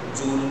unit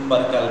joule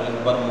per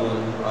Kelvin per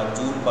mole or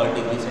joule per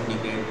degree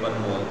centigrade per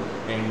mole,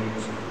 and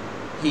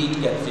heat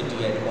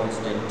capacity at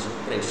constant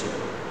pressure.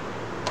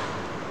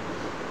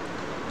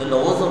 The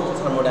laws of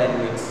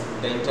thermodynamics,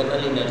 the internal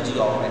energy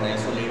of an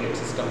isolated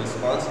system is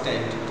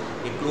constant.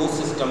 A closed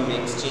system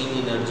may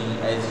exchange energy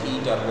as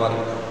heat or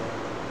work.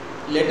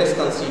 Let us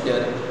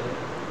consider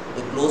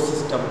a closed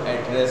system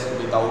at rest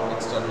without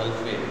external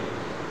field.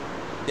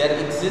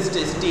 There exists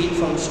a state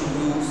function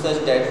u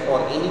such that for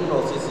any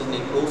process in a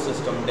closed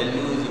system, del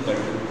u is equal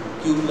to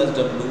q plus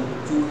w,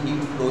 q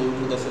heat flow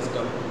into the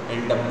system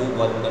and w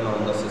work done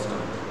on the system.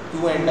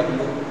 Q and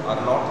w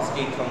are not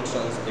state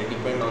functions, they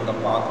depend on the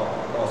path of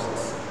the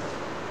process.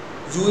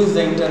 U is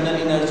the internal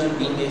energy.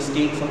 Being a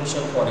state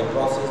function for a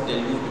process, del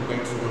u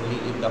depends only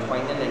if the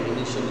final and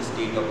initial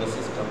state of the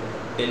system,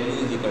 del u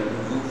is equal to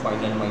u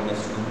final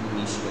minus u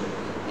initial.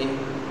 In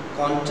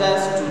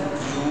contrast to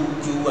u,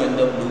 q and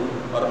w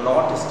are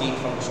not state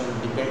function,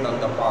 depend on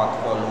the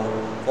path followed.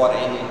 For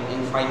an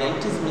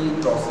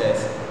infinitesimal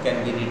process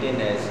can be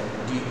written as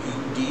du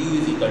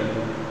is equal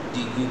to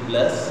dq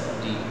plus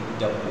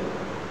dw.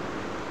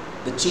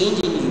 The change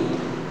in u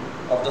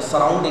of the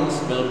surroundings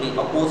will be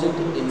opposite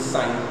in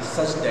sign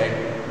such that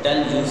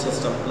del u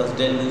system plus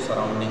del u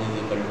surrounding is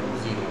equal to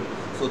 0.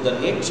 So the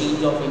net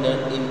change of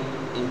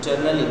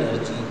internal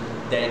energy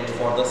that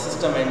for the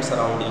system and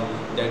surrounding,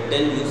 that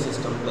del u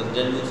system plus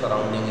del u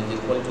surrounding is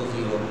equal to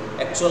 0.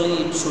 Actually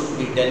it should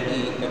be del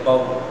E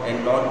above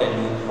and not del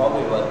u.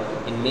 However,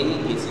 in many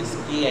cases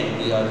k and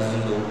p are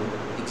 0.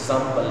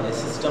 Example, a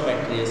system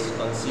at rest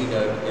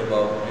considered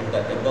above and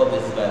the above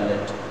is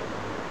valid.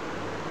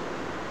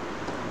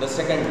 The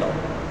second law.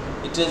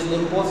 It is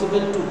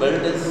impossible to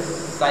build a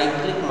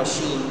cyclic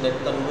machine that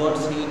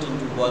converts heat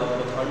into work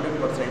with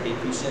 100%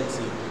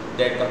 efficiency,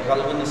 that the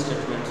Kelvin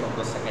statements of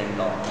the second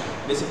law.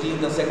 Basically,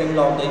 the second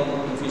law of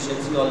the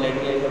efficiency already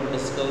I have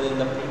discussed in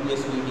the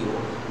previous video,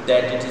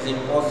 that it is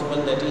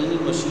impossible that any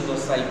machine or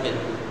cycle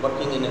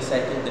working in a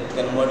cycle that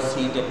converts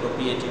heat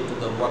appropriated to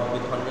the work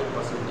with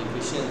 100%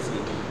 efficiency.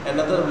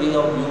 Another way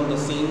of viewing the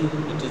same,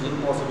 it is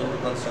impossible to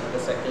construct a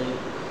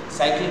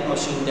cyclic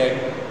machine that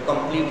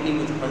completely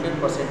with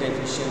 100%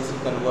 efficiency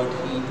convert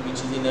heat, which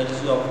is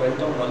energy of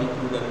random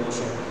molecular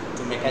motion,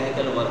 to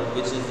mechanical work,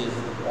 which is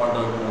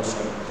ordered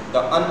motion.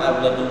 The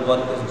unavailable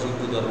work is due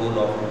to the role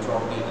of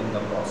entropy in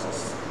the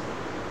process.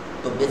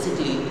 So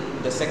basically,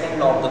 the second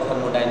law of the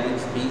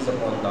thermodynamics based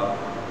upon the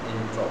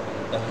entropy.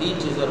 The heat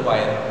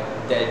reservoir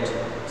that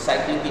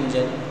cyclic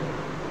engine,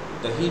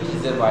 the heat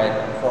reservoir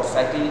for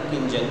cyclic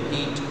engine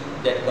heat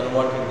that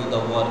convert into the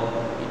work,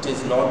 it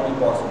is not be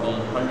possible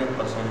 100%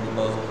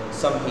 because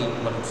some heat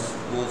must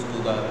goes to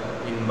the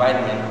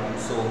environment.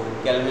 So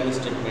Kelvin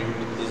statement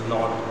is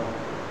not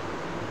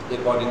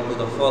according to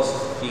the first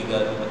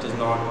figure, it is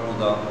not to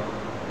the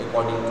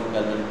according to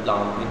Kelvin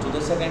plan. Into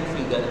the second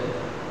figure,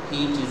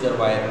 heat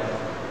reservoir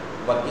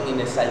working in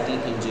a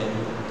cyclic engine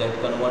that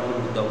convert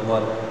into the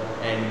work,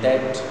 and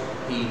that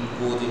heat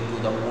goes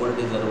into the cold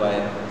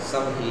reservoir.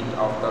 Some heat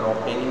after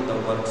obtaining the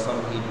work, some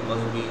heat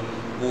must be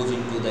goes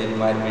into the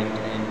environment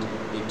and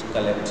it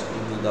collects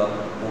into the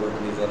cold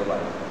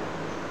reservoir.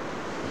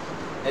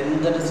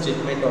 Another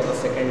statement of the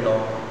second law,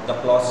 the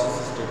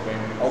Clausius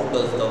statement,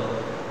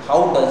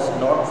 how does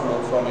not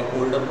flow from a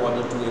colder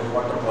body to a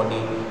hotter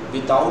body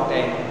without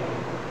an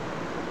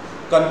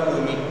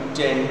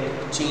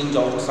concomitant change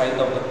outside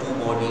of the two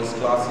bodies.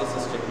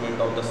 Clausius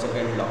statement of the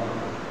second law.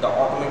 The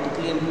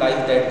automatically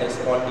implies that the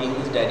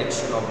spontaneous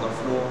direction of the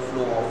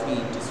flow of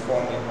heat is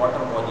from a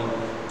hotter body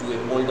to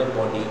a colder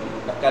body.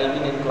 The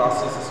Kelvin and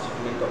Clausius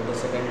statement of the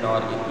second law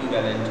are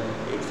equivalent.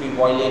 If we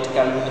violate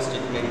Kelvin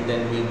statement,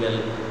 then we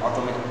will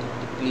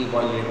automatically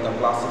violate the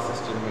Clausius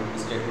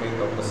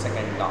statement of the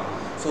second law.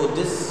 So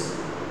this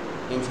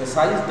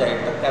emphasizes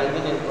that the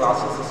Kelvin and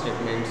Clausius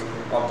statements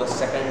of the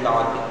second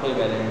law are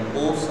equivalent.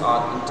 Both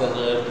are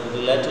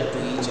interrelated to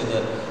each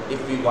other.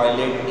 If we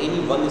violate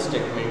any one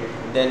statement,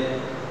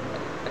 then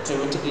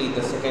automatically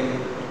the second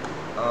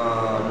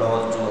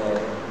laws जो है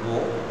वो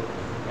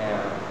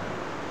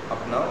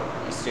अपना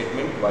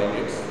statement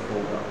violets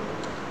होगा।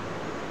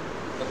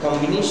 The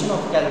combination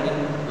of Kelvin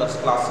plus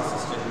classes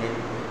statement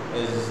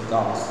is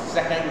the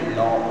second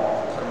law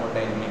of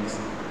thermodynamics.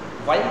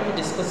 While we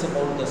discuss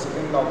about the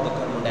second law of the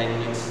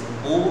thermodynamics,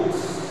 both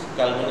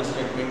Kelvin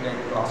statement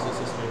and classes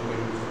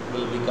statement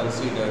will be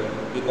considered,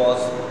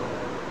 because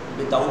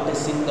without a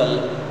single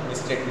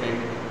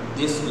statement,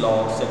 this law,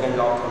 second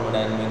law of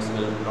thermodynamics,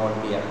 will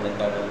not be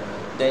applicable.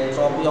 The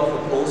entropy of a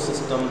closed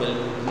system will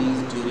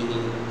increase during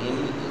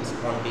any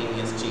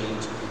spontaneous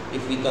change.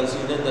 If we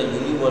consider the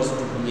universe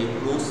to be a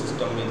closed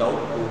system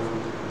without proof,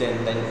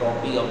 then the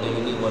entropy of the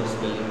universe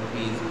will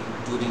increase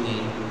during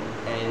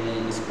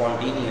any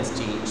spontaneous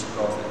change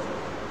process.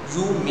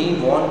 You may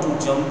want to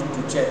jump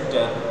to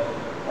chapter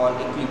on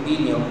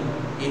equilibrium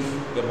if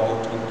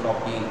about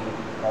entropy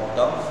of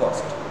the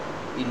first.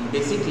 In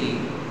basically,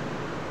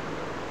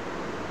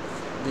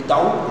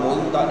 without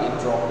knowing the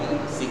entropy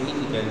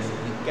significance,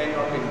 we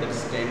cannot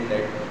understand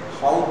that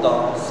how the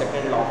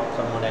second law of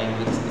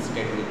thermodynamics is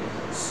studied.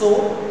 So,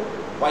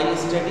 while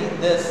studying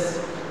this,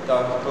 the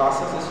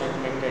classes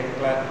statement and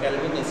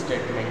Kelvin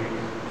statement,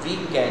 we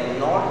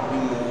cannot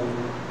remove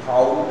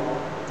how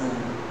to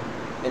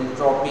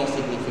entropy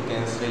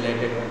significance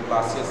related to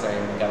classes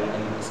and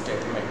Kelvin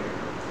statement.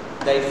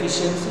 The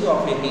efficiency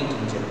of a heat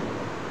engine.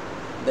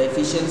 The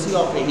efficiency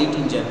of a heat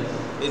engine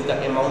is the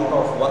amount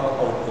of work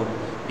output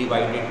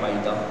divided by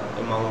the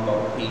amount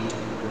of heat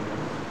input.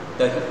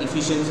 The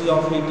efficiency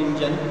of heat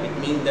engine, it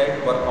means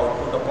that work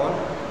output upon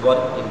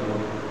work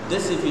input.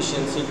 This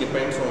efficiency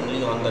depends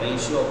only on the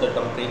ratio of the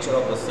temperature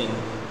of the sink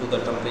to the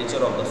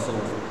temperature of the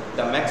source.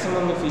 The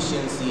maximum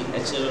efficiency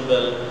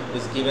achievable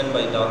is given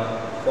by the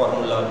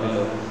formula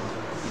below.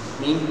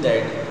 It means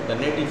that the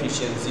net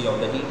efficiency of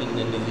the heat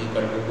engine is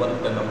equal to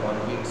work done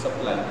upon heat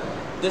supply.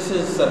 This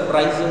is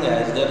surprising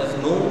as there is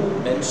no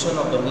mention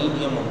of the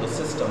medium of the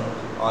system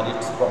or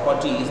its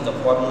properties. The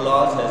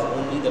formulas has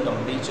only the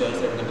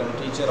temperatures, and the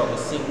temperature of the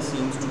sink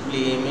seems to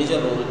play a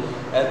major role,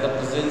 as the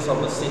presence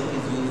of the sink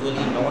is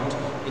usually not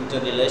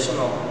interrelation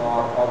of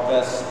or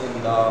obvious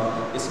in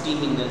the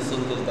steam engine.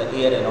 Sink is the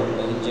air around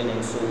the engine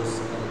and source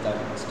is the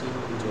steam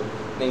engine.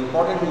 The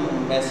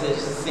important message,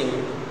 sink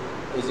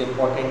is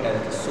important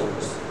as the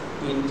source.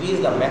 To increase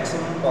the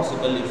maximum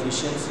possible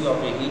efficiency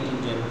of a heat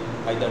engine,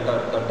 either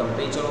the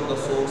temperature of the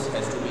source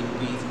has to be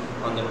increased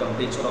and the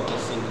temperature of the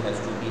sink has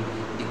to be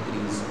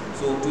decreased.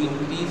 So to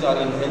increase or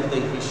enhance the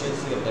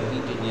efficiency of the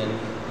heat engine,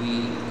 we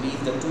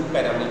increase the two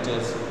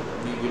parameters.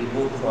 We will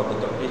go for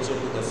the temperature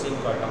to the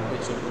sink or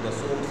temperature to the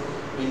source.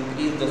 We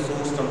increase the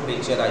source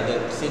temperature,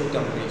 either sink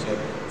temperature.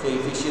 So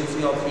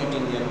efficiency of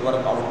heat engine,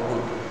 work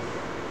output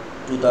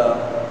to the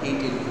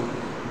heat input,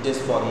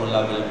 this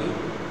formula will be.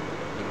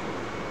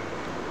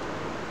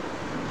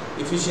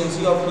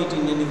 Efficiency of heat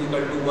engine is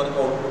equal to work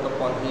output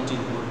upon heat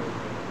input.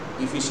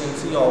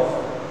 Efficiency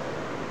of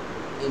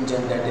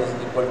engine, that is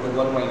equal to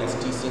 1 minus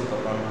T sink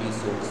upon T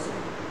source.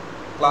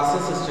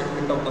 Classes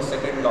statement of the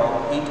second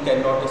law, heat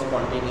cannot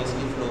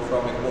spontaneously flow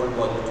from a cold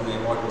body to a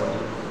hot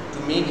body. To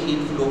make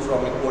heat flow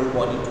from a cold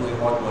body to a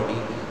hot body,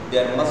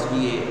 there must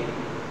be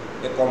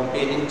a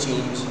compelling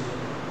change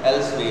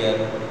elsewhere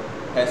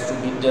has to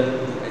be done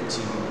to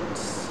achieve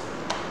this.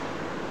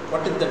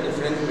 What is the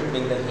difference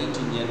between the heat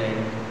engine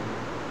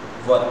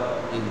and work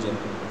engine?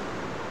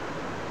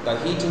 The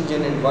heat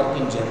engine and work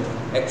engine,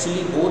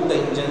 actually both the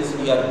engines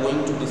we are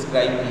going to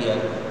describe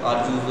here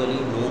are usually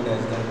known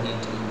as the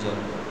heat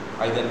engine.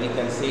 Either we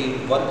can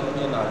say work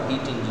engine or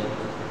heat engine.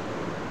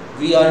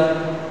 We are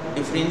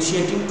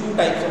differentiating two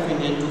types of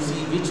engine to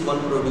see which one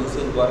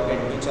produces work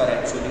and which are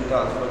actually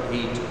transferred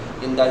heat.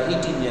 In the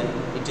heat engine,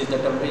 it is the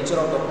temperature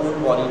of the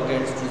cold body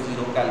tends to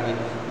 0 Kelvin.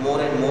 More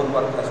and more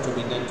work has to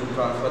be done to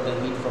transfer the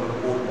heat from the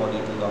cold body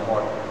to the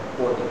hot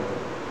body.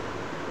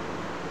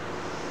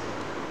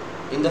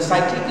 In the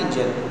cyclic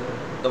engine,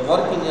 the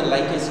work engine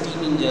like a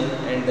steam engine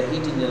and the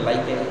heat engine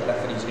like a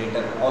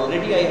refrigerator.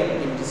 Already I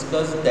have been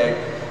discussed that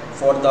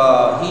for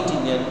the heat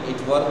engine it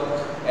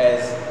works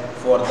as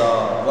for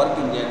the work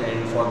engine,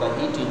 and for the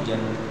heat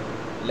engine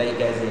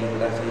like as a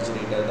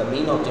refrigerator. The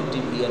main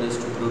objective here is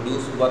to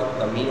produce work.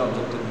 The main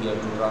objective here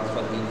to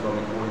transfer heat from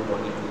a cold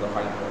body to the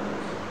hot body.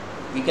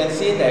 We can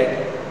say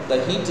that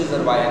the heat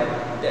reservoir,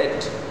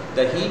 that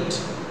the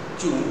heat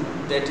tube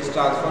that is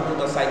transferred to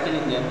the cycle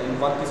engine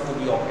and work is to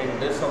be obtained.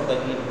 Rest of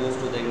the heat goes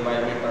to the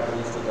environment or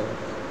goes to the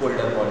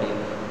colder body.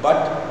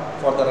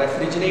 But for the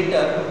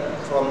refrigerator,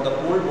 from the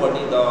cold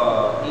body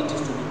the heat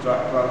is to be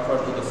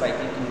transferred to the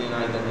cyclic engine.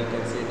 Either we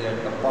can say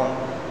that the pump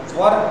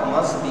work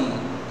must be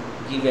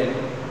given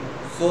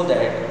so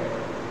that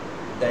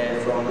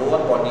from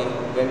lower body,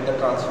 when the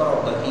transfer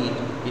of the heat,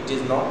 it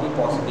is not be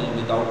possible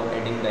without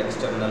adding the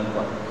external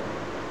work.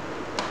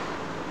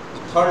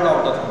 The third law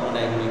of the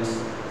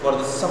thermodynamics, for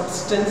the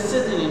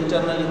substances in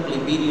internal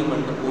equilibrium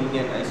undergoing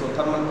an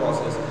isothermal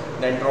process,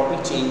 the entropy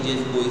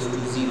changes goes to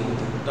 0.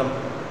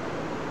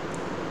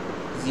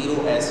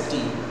 0 as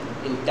T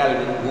in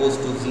Kelvin goes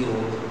to 0.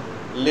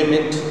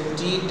 Limit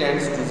T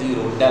tends to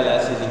 0, del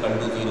S is equal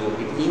to 0.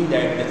 It mean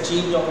that the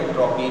change of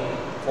entropy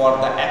for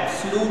the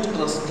absolute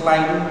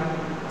crystalline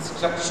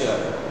structure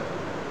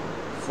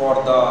for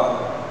the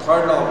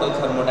third law of the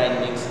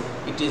thermodynamics,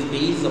 it is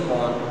based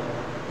upon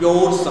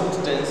pure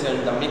substance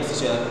and the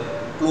mixture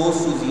close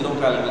to 0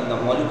 Kelvin. The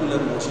molecular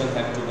motion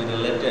have to be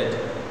related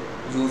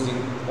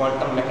using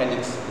quantum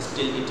mechanics.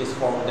 Still it is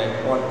found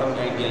that quantum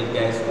ideal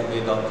gas obey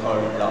the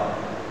third law.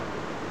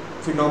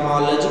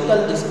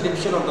 Phenomenological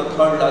description of the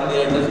third law,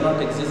 there does not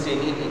exist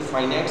any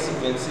finite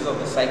sequences of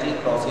the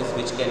cyclic process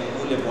which can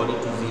cool a body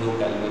to 0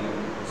 Kelvin.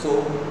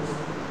 So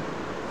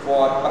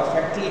for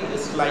perfectly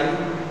crystalline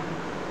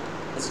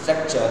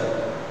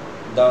structure,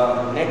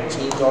 the net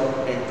change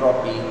of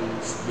entropy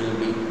will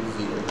be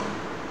 0.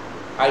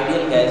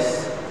 Ideal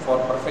gas for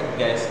perfect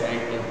gas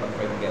and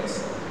imperfect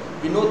gas.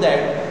 We know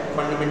that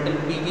fundamental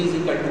PV is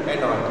equal to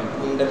nRT.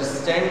 To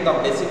understand the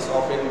basics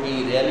of it,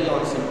 we rely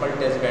on simple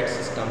test bed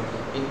system.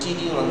 In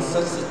cheating on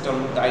such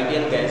system, the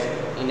ideal gas,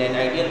 in an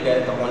ideal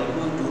gas, the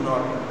molecules do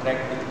not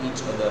interact with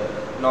each other.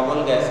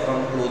 Normal gas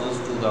comes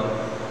closest to the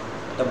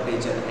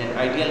temperature. An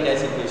ideal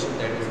gas equation,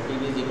 that is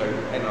PV is equal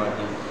to nRT.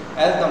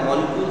 As the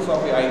molecules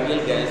of an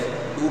ideal gas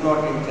do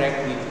not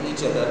interact with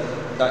each other,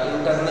 the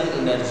internal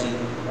energy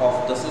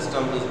of the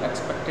system is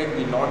expected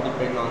to not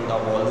depend on the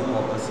volume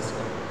of the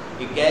system.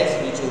 A gas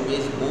which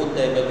obeys both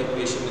the above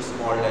equation is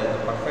called as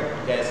the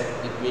perfect gas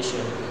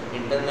equation.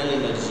 Internal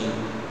energy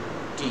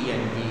T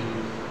and V.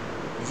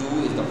 U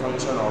is the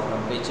function of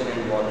temperature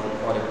and volume.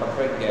 For a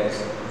perfect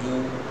gas, U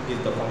is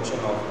the function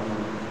of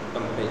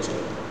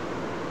temperature.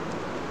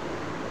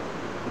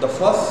 The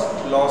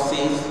first law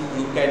says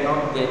you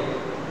cannot get.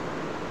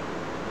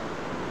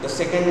 The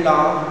second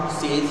law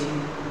says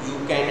you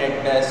can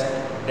at best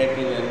break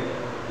even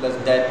plus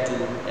that to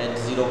at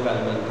 0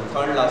 Kelvin. The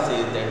third law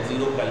says that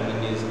 0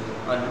 Kelvin is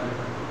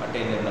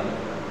unattainable.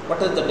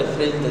 What is the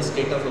difference, the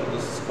status of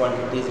these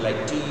quantities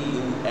like T,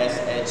 U, S,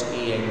 H,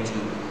 A and G?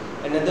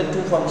 Another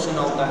two function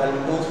of the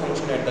Helmholtz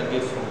function and the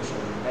Gibbs function.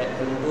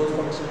 Helmholtz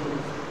function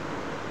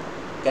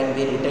can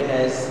be written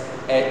as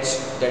H,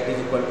 that is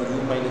equal to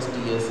U minus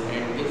Ts,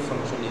 and Gibbs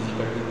function is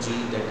equal to G,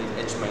 that is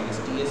H minus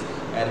Ts,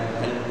 and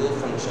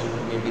Helmholtz function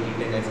may be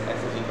written as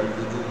F is equal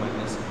to U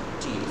minus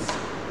Ts.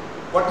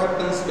 What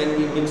happens when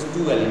we mix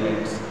two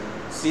elements?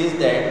 Says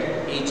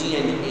that Ag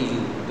and Au,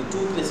 the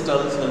two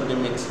crystals will be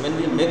mixed. When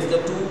we mix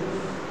the two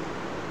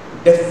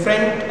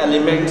different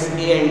elements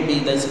A and B,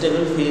 the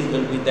stable phase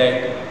will be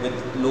that with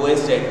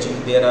lowest at G.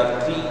 There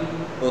are three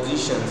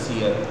positions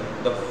here.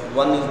 The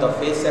one is the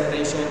phase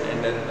separation,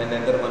 and then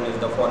another one is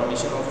the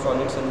formation of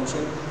solid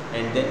solution,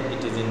 and then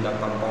it is in the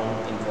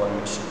compound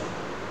information.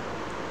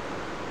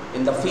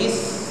 In the phase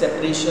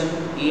separation,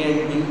 A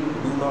and B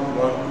do not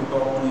want to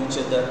talk to each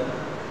other.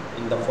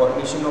 In the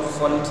formation of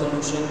solid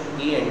solution,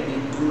 A and B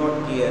do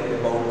not care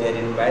about their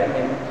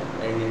environment,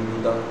 and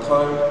in the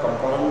third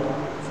compound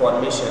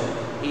formation,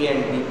 A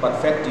and B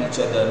perfect each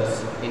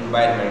other's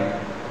environment.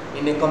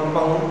 In a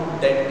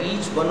compound, that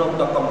each one of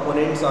the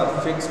components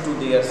are fixed to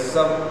their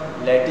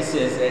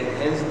sub-lattices, and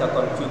hence the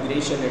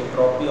configuration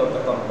entropy of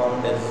the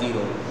compound is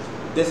 0.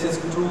 This is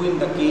true in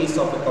the case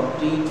of a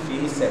complete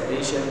phase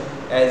separation,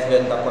 as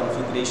well the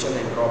configuration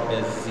entropy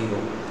is 0.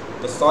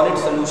 The solid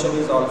solution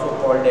is also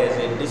called as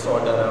a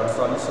disorder or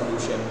solid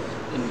solution,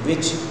 in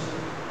which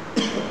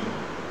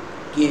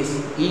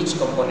case each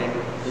component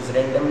is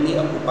randomly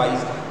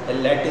occupies a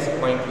lattice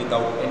point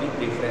without any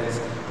preference.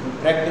 In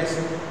practice,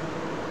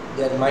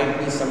 there might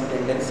be some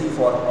tendency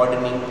for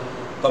ordering,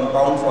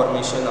 compound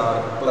formation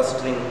or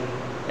clustering,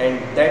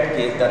 and in that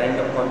case the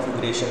random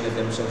configuration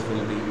assumptions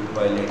will be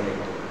violated.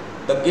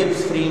 The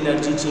Gibbs free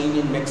energy change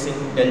in mixing,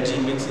 del G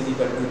mix is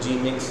equal to G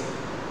mix,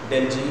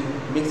 del G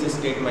mixed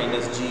state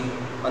minus G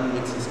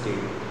unmixed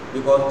state,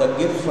 because the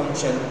Gibbs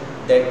function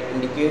that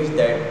indicates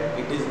that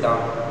it is the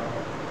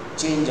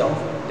change of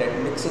that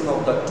mixing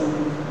of the two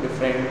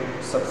different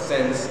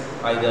substance,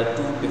 either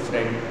two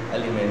different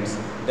elements.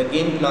 The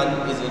game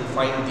plan is in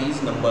find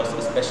these numbers,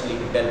 especially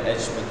del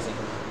H mixing,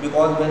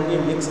 because when we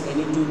mix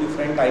any two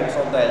different types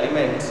of the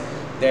elements,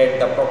 that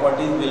the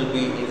properties will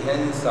be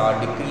enhanced or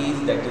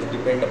decreased, that is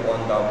depend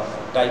upon the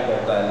type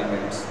of the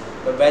elements.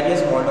 The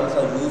various models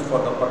are used for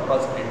the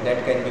purpose, and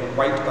that can be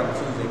quite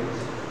confusing.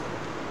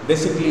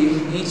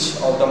 Basically,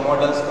 each of the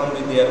models come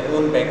with their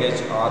own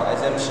baggage or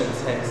assumptions,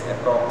 hence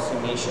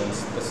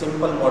approximations. The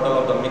simple model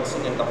of the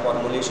mixing and the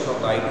formulation of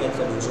the ideal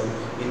solution.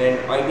 In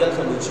an ideal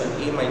solution,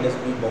 A minus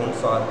B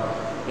bonds are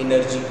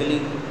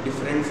energetically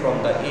different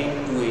from the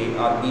A to A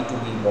or B to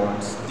B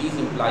bonds. These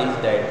implies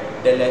that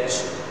del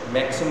H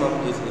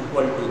maximum is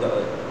equal to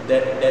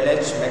del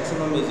H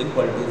maximum is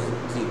equal to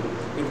 0.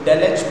 If del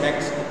H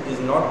max is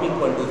not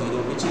equal to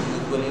 0, which is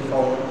usually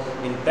found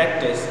in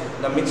practice,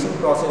 the mixing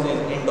process is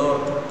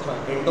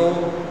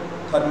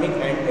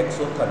endothermic and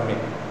exothermic.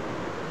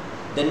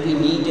 Then we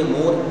need a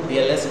more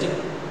realistic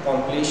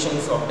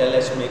completions of del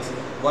H mix.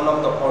 One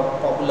of the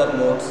popular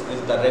modes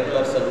is the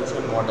regular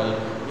solution model,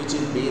 which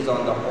is based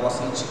on the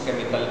Cauchy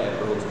chemical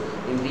approach.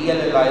 In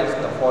real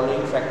life, the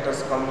following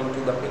factors come into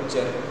the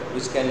picture,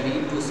 which can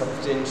lead to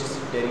substantial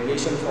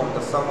derivation from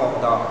the sum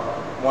of the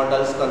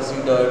models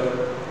considered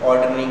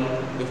ordering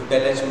if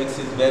del H mix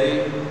is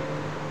very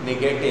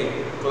negative,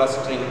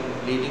 clustering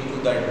leading to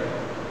the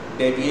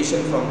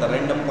deviation from the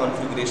random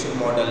configuration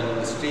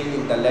model, strain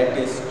in the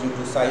lattice due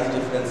to size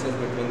differences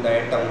between the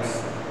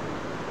atoms,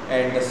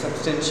 and the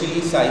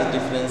substantially size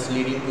difference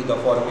leading to the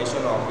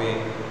formation of a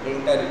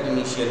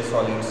interinitial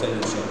solid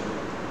solution.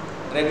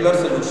 Regular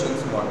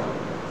solutions model.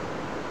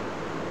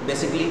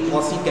 Basically,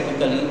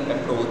 quasi-chemically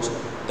approach,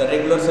 the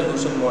regular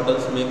solution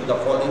models make the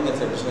following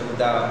assumption: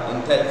 the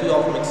enthalpy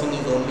of mixing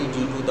is only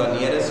due to the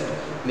nearest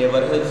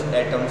neighborhood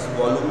atoms.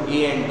 Volume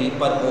A and B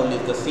per mole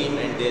is the same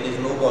and there is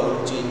no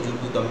volume change due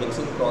to the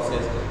mixing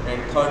process.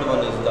 And third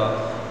one is the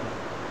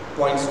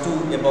points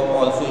 2 above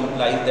also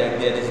implies that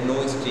there is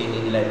no strain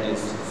in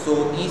lattice.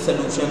 So E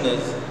solution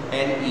is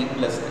Ne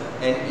plus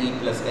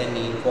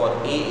Ne for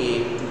AA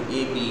to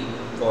AB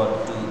for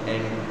to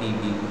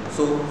NBB.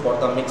 So for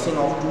the mixing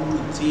of 2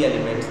 to 3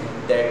 elements,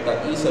 that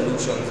the E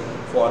solutions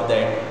for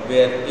that,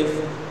 where if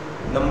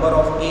number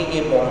of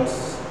AA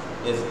bonds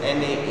is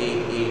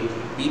NAAA,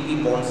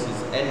 BP bonds is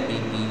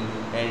NBP,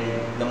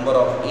 and number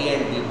of A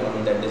and B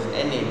bond, that is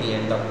NAB,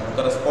 and the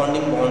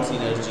corresponding bond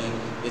synergy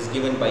is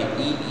given by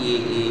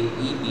EAA,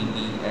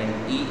 EBB and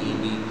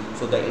EAB.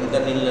 So the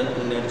internal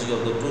energy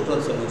of the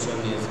total solution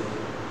is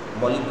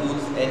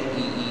molecules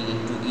NEE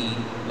into E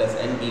plus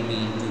NBB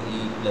into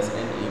E plus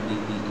NABB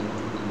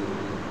into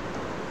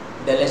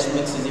EAB. Del H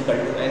mix is equal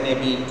to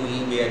NAB into E,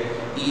 where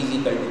E is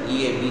equal to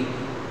EAB.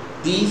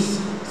 These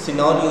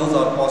scenarios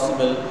are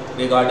possible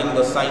regarding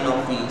the sign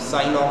of E.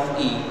 Sign of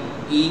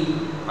E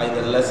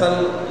either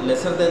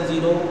lesser than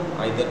 0,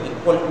 either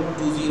equal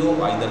to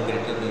 0, either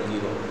greater than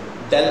 0.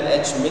 Del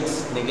H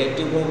mix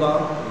negative होगा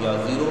या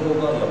 0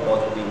 होगा या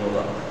positive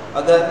होगा.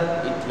 अगर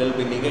it will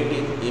be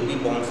negative,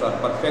 AB bonds are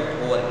perfect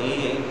over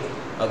AA.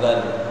 अगर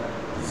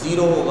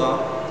 0 होगा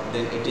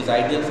then it is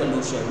ideal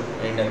solution,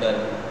 and अगर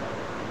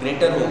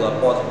greater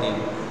होगा positive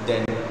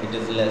then it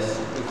is less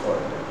default.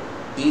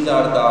 These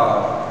are the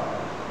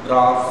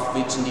graphs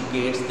which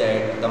indicates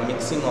that the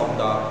mixing of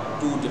the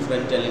two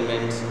different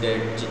elements,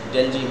 that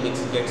del G mix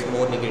gets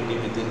more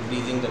negative with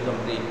increasing the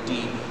temperature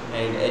T,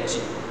 and H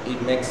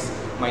mix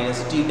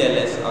minus T del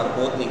S are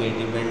both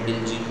negative, and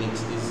del G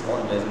mix is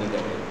always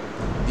negative.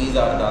 These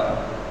are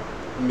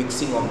the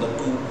mixing of the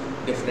two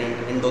different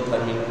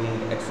endothermic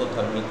and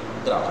exothermic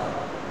graph.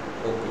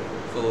 Okay,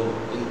 so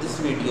in this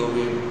video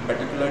we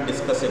particularly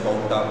discuss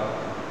about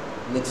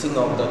the mixing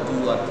of the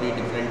 2 or 3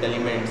 different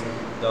elements,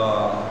 the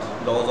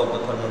laws of the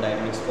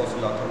thermodynamics, first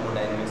law of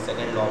thermodynamics,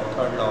 second law,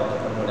 third law of the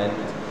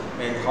thermodynamics,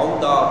 and how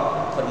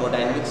the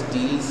thermodynamics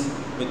deals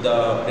with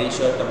the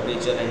pressure,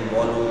 temperature and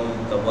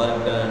volume, the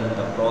work done,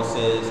 the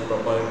process,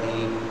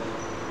 property,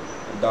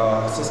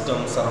 the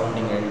system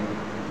surrounding and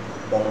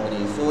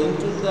boundaries. So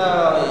into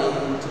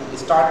the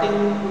starting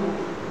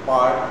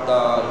part,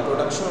 the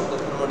introduction of the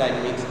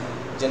thermodynamics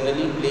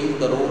generally plays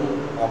the role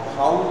of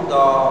how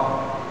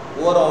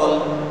the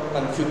overall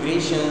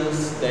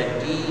configurations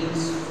that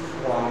deals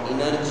from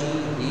energy,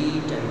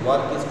 heat and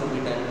work is to be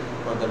done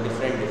for the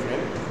different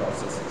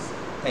processes.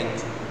 Thank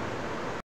you.